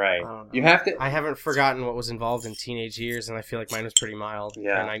doing it right. You have to. I haven't forgotten what was involved in teenage years, and I feel like mine was pretty mild.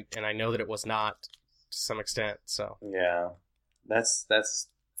 Yeah. And I know that it was not to some extent. So yeah, that's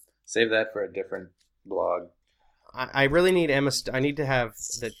save that for a different blog. I really need Emma. I need to have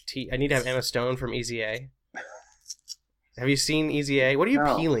Emma Stone from Easy A. Have you seen Easy A? What are you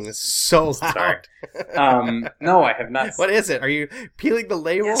peeling? It's so loud. Sorry. No, I have not. What is it? Are you peeling the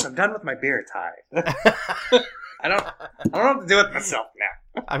label? Yes, I'm done with my beer tie. I don't know what to do with myself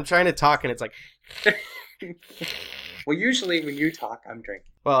now. I'm trying to talk and it's like. Well, usually when you talk, I'm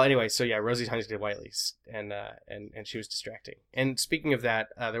drinking. Well, anyway, so yeah, Rosie Huntington-Whiteley, and she was distracting. And speaking of that,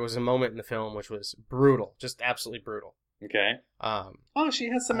 there was a moment in the film which was brutal, just absolutely brutal. Okay. She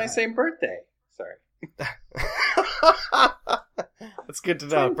has my same birthday. Sorry. That's good to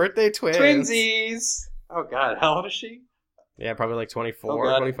know. Birthday twins. Twinsies. Oh God, how old is she? Yeah, probably like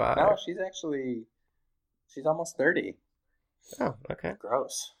 24, 25. No, she's almost 30. Oh, okay.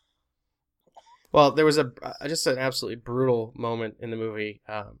 Gross. Well, there was just an absolutely brutal moment in the movie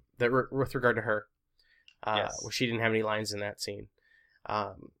that with regard to her, yes. where she didn't have any lines in that scene,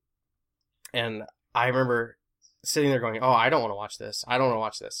 and I remember sitting there going, "Oh, I don't want to watch this. I don't want to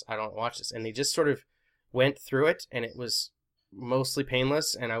watch this. I don't want to watch this." And they just sort of went through it, and it was mostly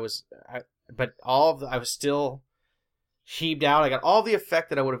painless. And I was still heaved out. I got all the effect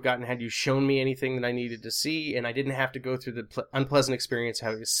that I would have gotten had you shown me anything that I needed to see, and I didn't have to go through the unpleasant experience of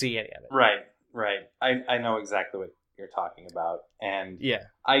having to see any of it. Right. I know exactly what you're talking about. And yeah,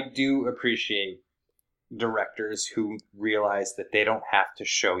 I do appreciate directors who realize that they don't have to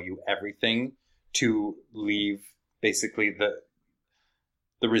show you everything to leave basically the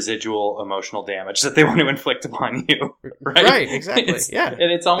residual emotional damage that they want to inflict upon you. Right, exactly. Yeah. And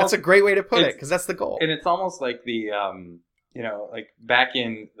it's almost, that's a great way to put it, because that's the goal. And it's almost like the like back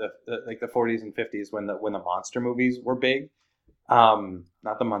in the 40s and 50s when the monster movies were big.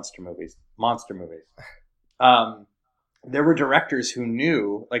 Not the monster movies. There were directors who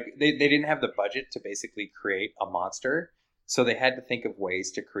knew, like, they didn't have the budget to basically create a monster, so they had to think of ways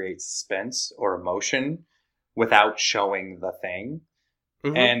to create suspense or emotion without showing the thing.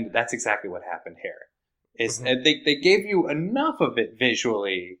 Mm-hmm. And that's exactly what happened here. They gave you enough of it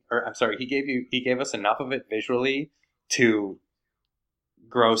visually, or I'm sorry, he gave us enough of it visually to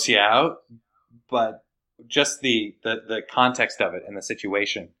gross you out, but just the context of it and the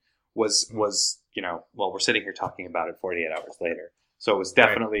situation was we're sitting here talking about it 48 hours later. So it was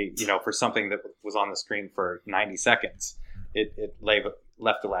definitely, for something that was on the screen for 90 seconds, it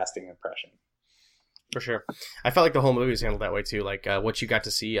left a lasting impression. For sure. I felt like the whole movie was handled that way too. Like what you got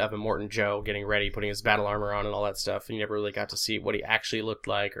to see of Immortan Joe getting ready, putting his battle armor on and all that stuff. And you never really got to see what he actually looked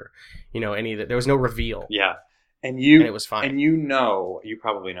like, or, any of that. There was no reveal. Yeah. And it was fine. And you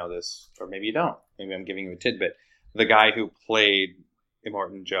probably know this, or maybe you don't. Maybe I'm giving you a tidbit. The guy who played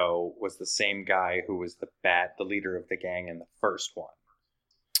Immortan Joe was the same guy who was the leader of the gang in the first one.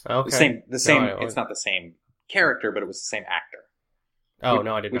 Okay. The same. It's not the same character, but it was the same actor. Oh,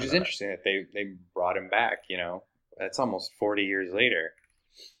 no, I didn't know Which is that. interesting that they brought him back, you know. That's almost 40 years later.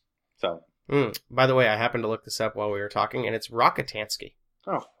 So. By the way, I happened to look this up while we were talking, and it's Rockatansky.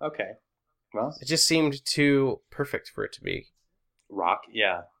 Oh, okay. Well, it just seemed too perfect for it to be. Rock,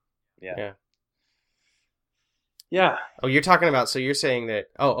 yeah. Oh, you're talking about, so you're saying that,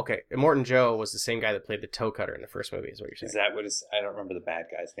 okay, Immortan Joe was the same guy that played the toe cutter in the first movie, is what you're saying. Is that what is, I don't remember the bad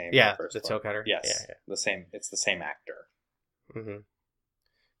guy's name. Yeah, the toe cutter. Yes, yeah. It's the same actor. Mm-hmm.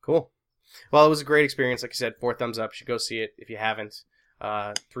 Cool. Well, it was a great experience. Like I said, 4 thumbs up. You should go see it if you haven't.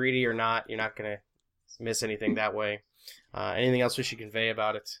 3D or not, you're not going to miss anything that way. Anything else we should convey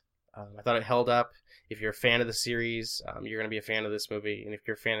about it? I thought it held up. If you're a fan of the series, you're going to be a fan of this movie. And if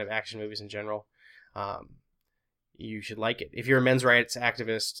you're a fan of action movies in general, you should like it. If you're a men's rights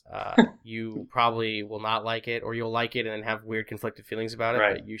activist, you probably will not like it, or you'll like it and then have weird conflicted feelings about it.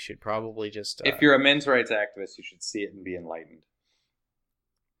 Right. But you should probably just... if you're a men's rights activist, you should see it and be enlightened.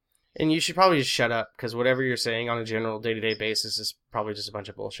 And you should probably just shut up, because whatever you're saying on a general day-to-day basis is probably just a bunch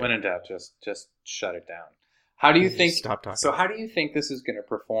of bullshit. When in doubt, just shut it down. How do you think? Stop talking. So how do you think this is going to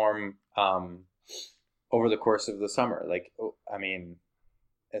perform over the course of the summer? Like, I mean,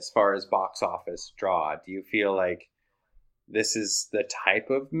 as far as box office draw, do you feel like this is the type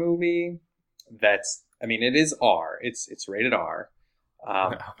of movie that's? I mean, it is R. It's rated R.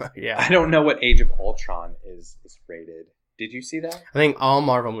 Yeah. I don't know what Age of Ultron is rated. Did you see that? I think all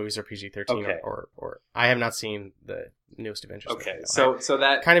Marvel movies are PG-13, okay. or I have not seen the newest Avengers. Okay, movie, so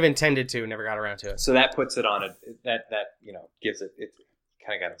that kind of intended to, never got around to it. So that puts it on that gives it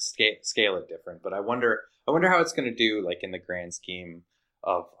kind of got to scale it different. But I wonder how it's going to do, like, in the grand scheme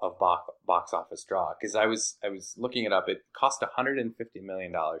of box office draw, because I was looking it up. It cost $150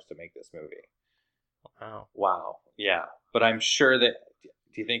 million to make this movie. Wow, yeah. But I'm sure that.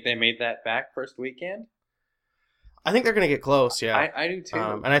 Do you think they made that back first weekend? I think they're going to get close, yeah. I do too.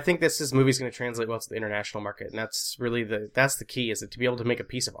 And I think this movie's going to translate well to the international market, and that's really the key, is that to be able to make a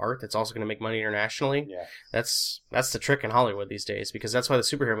piece of art that's also going to make money internationally. Yeah. That's the trick in Hollywood these days, because that's why the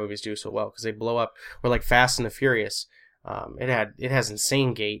superhero movies do so well, because they blow up. Or like Fast and the Furious, it has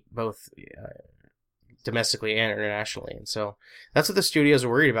insane gate both domestically and internationally, and so that's what the studios are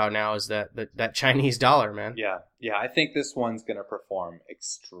worried about now, is that Chinese dollar, man. Yeah. I think this one's going to perform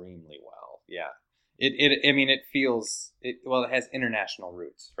extremely well. Yeah. It feels it. Well, it has international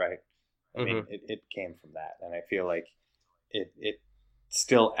roots, right? I mean, it came from that, and I feel like it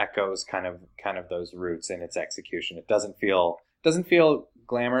still echoes kind of those roots in its execution. It doesn't feel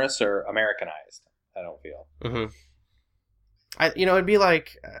glamorous or Americanized. I don't feel. Mm-hmm. It'd be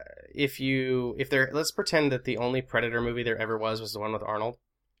like let's pretend that the only Predator movie there ever was the one with Arnold.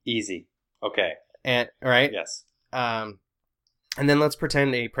 Easy. Okay. And right? Yes. And then let's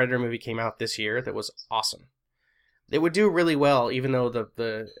pretend a Predator movie came out this year that was awesome. It would do really well, even though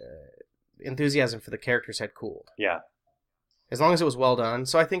the enthusiasm for the characters had cooled. Yeah. As long as it was well done.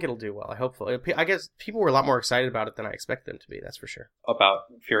 So I think it'll do well. I guess people were a lot more excited about it than I expected them to be. That's for sure. About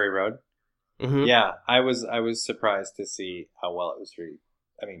Fury Road? Mm-hmm. Yeah. I was surprised to see how well it was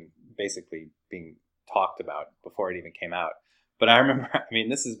basically being talked about before it even came out. But I remember,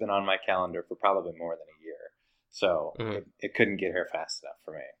 this has been on my calendar for probably more than a year. So it couldn't get here fast enough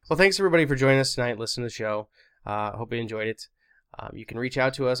for me. Well, thanks everybody for joining us tonight, listening to the show. Hope you enjoyed it. You can reach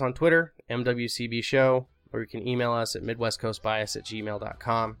out to us on Twitter, MWCB Show, or you can email us at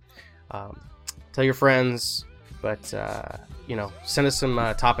midwestcoastbias@gmail.com. Tell your friends, but send us some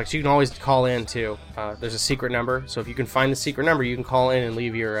topics. You can always call in too. There's a secret number, so if you can find the secret number, you can call in and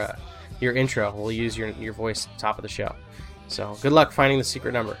leave your intro. We'll use your voice at the top of the show. So good luck finding the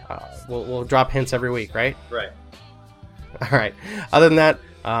secret number. We'll drop hints every week, right? Right. All right. Other than that,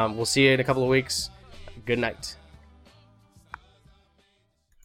 we'll see you in a couple of weeks. Good night.